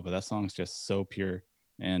after a while, but that song's just so pure.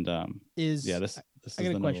 And this I is got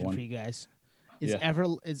a the question one. for you guys. Is Yeah.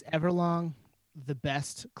 Everlong the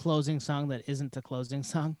best closing song that isn't the closing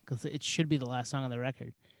song? Because it should be the last song on the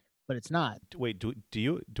record, but it's not. Wait,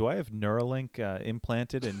 do I have Neuralink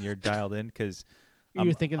implanted and you're dialed in? Because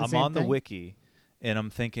You're thinking the I'm same on the thing? wiki, and I'm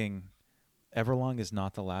thinking Everlong is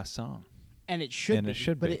not the last song. And it should And be. it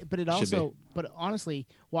should be. But it also, but honestly,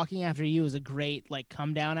 Walking After You is a great like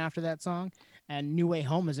come down after that song, and New Way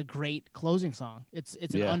Home is a great closing song. It's an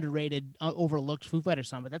Yeah. underrated, overlooked Foo Fighters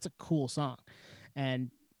song, but that's a cool song.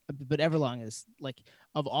 And but Everlong is like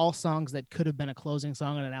of all songs that could have been a closing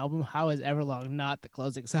song on an album, how is Everlong not the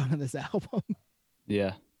closing song on this album?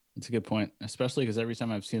 Yeah, that's a good point. Especially because every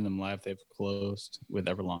time I've seen them live, they've closed with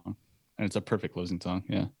Everlong, and it's a perfect closing song.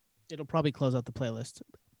 Yeah. It'll probably close out the playlist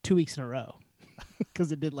 2 weeks in a row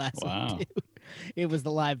because it did last Wow. week too. It was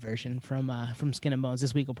the live version from Skin and Bones.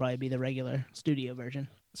 This week will probably be the regular studio version.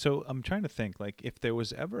 So I'm trying to think, like, if there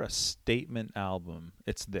was ever a statement album,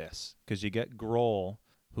 it's this, because you get Grohl,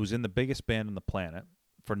 who's in the biggest band on the planet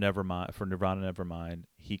for Nirvana, Nevermind.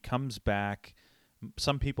 He comes back.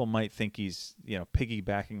 Some people might think he's,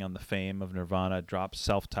 piggybacking on the fame of Nirvana, drops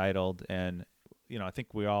self-titled, and I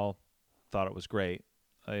think we all thought it was great.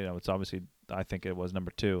 It's obviously, I think it was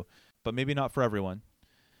number 2, but maybe not for everyone.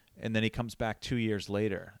 And then he comes back 2 years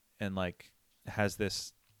later and like has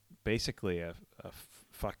this basically a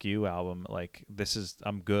fuck you album. Like, this is,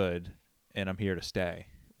 I'm good and I'm here to stay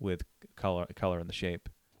with color and the shape.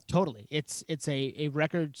 Totally. It's a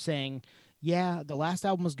record saying, yeah, the last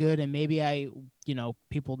album was good, and maybe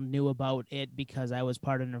people knew about it because I was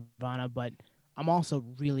part of Nirvana, but I'm also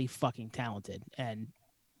really fucking talented. And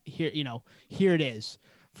here it is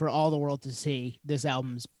for all the world to see. This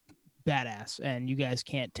album's badass, and you guys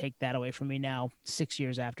can't take that away from me now, 6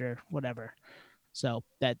 years after whatever. So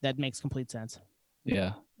that makes complete sense.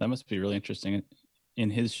 Yeah, that must be really interesting. In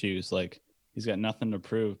his shoes, like he's got nothing to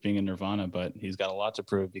prove being in Nirvana, but he's got a lot to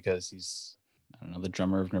prove because he's, I don't know, the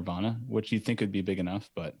drummer of Nirvana, which you think would be big enough,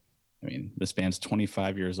 but I mean, this band's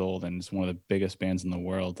 25 years old and it's one of the biggest bands in the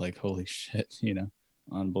world. Like, holy shit,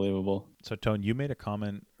 unbelievable. So, Tone, you made a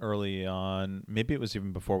comment early on, maybe it was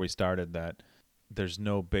even before we started, that there's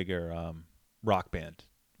no bigger rock band,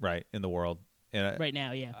 right, in the world. And right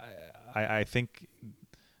now, yeah. I think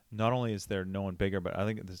not only is there no one bigger, but I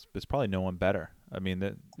think there's probably no one better. I mean,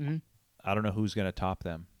 I don't know who's going to top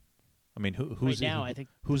them. I mean, who's right now? I think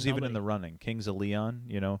who's even nobody. in the running? Kings of Leon,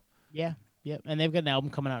 Yeah, yeah, and they've got an album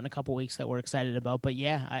coming out in a couple weeks that we're excited about. But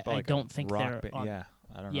yeah, I don't think they're on,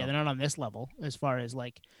 I don't know. Yeah, they're not on this level as far as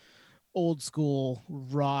like old school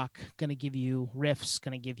rock. Going to give you riffs.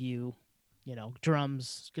 Going to give you,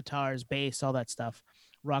 drums, guitars, bass, all that stuff.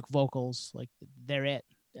 Rock vocals, like they're it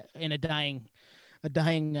in a dying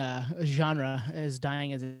genre, as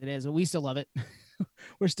dying as it is. But we still love it.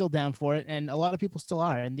 We're still down for it, and a lot of people still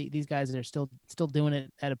are. And these guys are still doing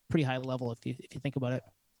it at a pretty high level if you think about it.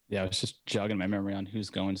 Yeah, I was just jogging my memory on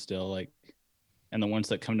who's going still, like, and the ones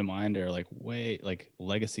that come to mind are like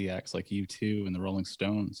legacy acts like U2 and the Rolling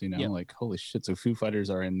Stones. Yep. Like holy shit. So Foo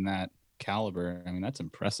Fighters are in that caliber. I mean, that's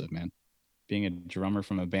impressive, man. Being a drummer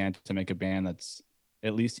from a band to make a band that's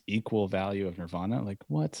at least equal value of Nirvana, like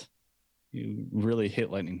what? You really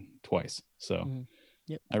hit lightning twice. So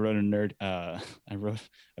Yep. I wrote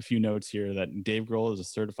a few notes here that Dave Grohl is a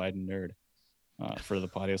certified nerd for the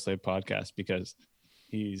Audio Slave podcast, because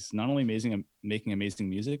he's not only making amazing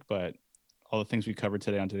music, but all the things we covered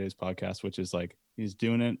today on today's podcast, which is like he's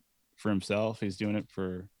doing it for himself. He's doing it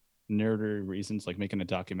for nerdy reasons, like making a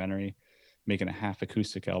documentary, making a half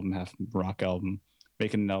acoustic album, half rock album,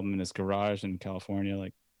 making an album in his garage in California.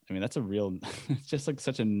 Like, I mean, that's a real, it's just like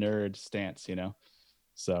such a nerd stance,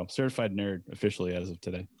 So certified nerd officially as of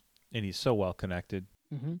today. And he's so well connected.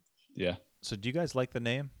 Mm-hmm. Yeah. So do you guys like the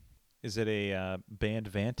name? Is it a band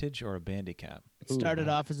Vantage or a Bandicap? It started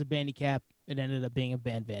off as a Bandicap. It ended up being a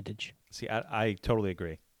Band Vantage. See, I totally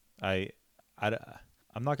agree. I'm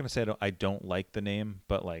not going to say I don't like the name,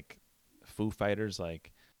 but like Foo Fighters,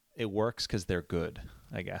 like it works because they're good,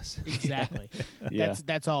 I guess. Exactly. Yeah.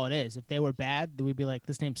 That's all it is. If they were bad, then we'd be like,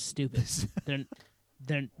 this name's stupid.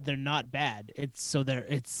 they're not bad. It's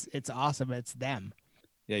awesome. It's them.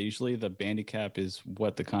 Yeah, usually the bandicap is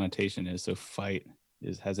what the connotation is. So fight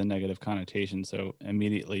has a negative connotation. So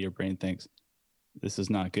immediately your brain thinks this is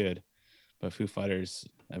not good. But Foo Fighters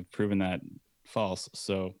have proven that false.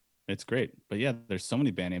 So it's great. But yeah, there's so many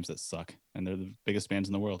band names that suck, and they're the biggest bands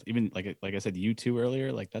in the world. Even like I said, U2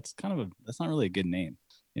 earlier, like that's not really a good name,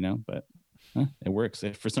 but it works.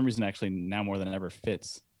 If for some reason, actually now more than ever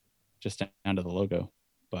fits just down to the logo.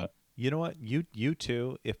 But you know what?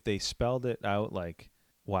 U2, if they spelled it out like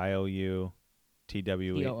YOU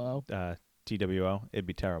TWO, it'd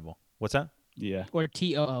be terrible. What's that? Yeah. Or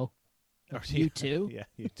TOO. Or U2? Yeah,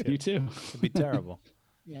 U2. U2. It'd be terrible.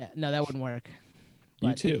 Yeah, no, that wouldn't work.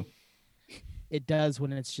 U2. It does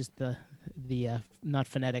when it's just the not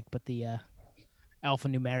phonetic, but the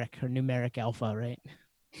alphanumeric or numeric alpha, right?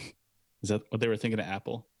 Is that what they were thinking of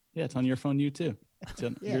Apple? Yeah, it's on your phone, U2. It's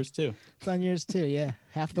on Yeah. yours too. It's on yours too, yeah.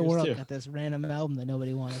 Half the Yours world too. got this random album that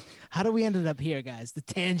nobody wanted. How do we ended up here, guys? The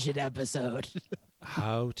tangent episode.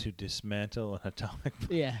 How to dismantle an atomic bomb.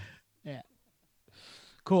 Yeah.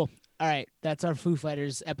 Cool. All right, that's our Foo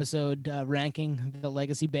Fighters episode ranking the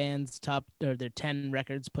legacy bands top or their 10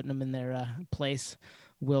 records, putting them in their place.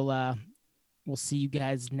 We'll see you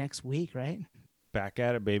guys next week, right? Back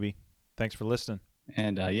at it, baby. Thanks for listening.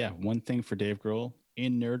 And one thing for Dave Grohl: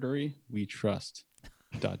 in nerdery, we trust. ...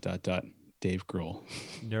 Dave Grohl.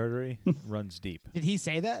 Nerdery runs deep. Did he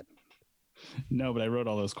say that? No, but I wrote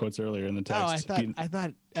all those quotes earlier in the Oh, text.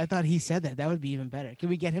 I thought he said that. That would be even better. Can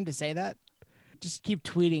we get him to say that? Just keep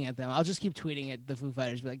tweeting at them. I'll just keep tweeting at the Foo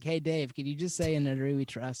Fighters. Be like, hey, Dave, can you just say in nerdery we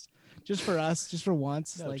trust? Just for us, just for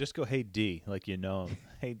once. No, like, just go, hey, D, like you know him.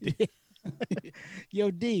 Hey, D. yo,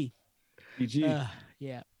 D. PG.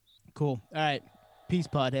 Yeah. Cool. All right. Peace,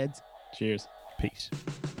 podheads. Cheers. Peace.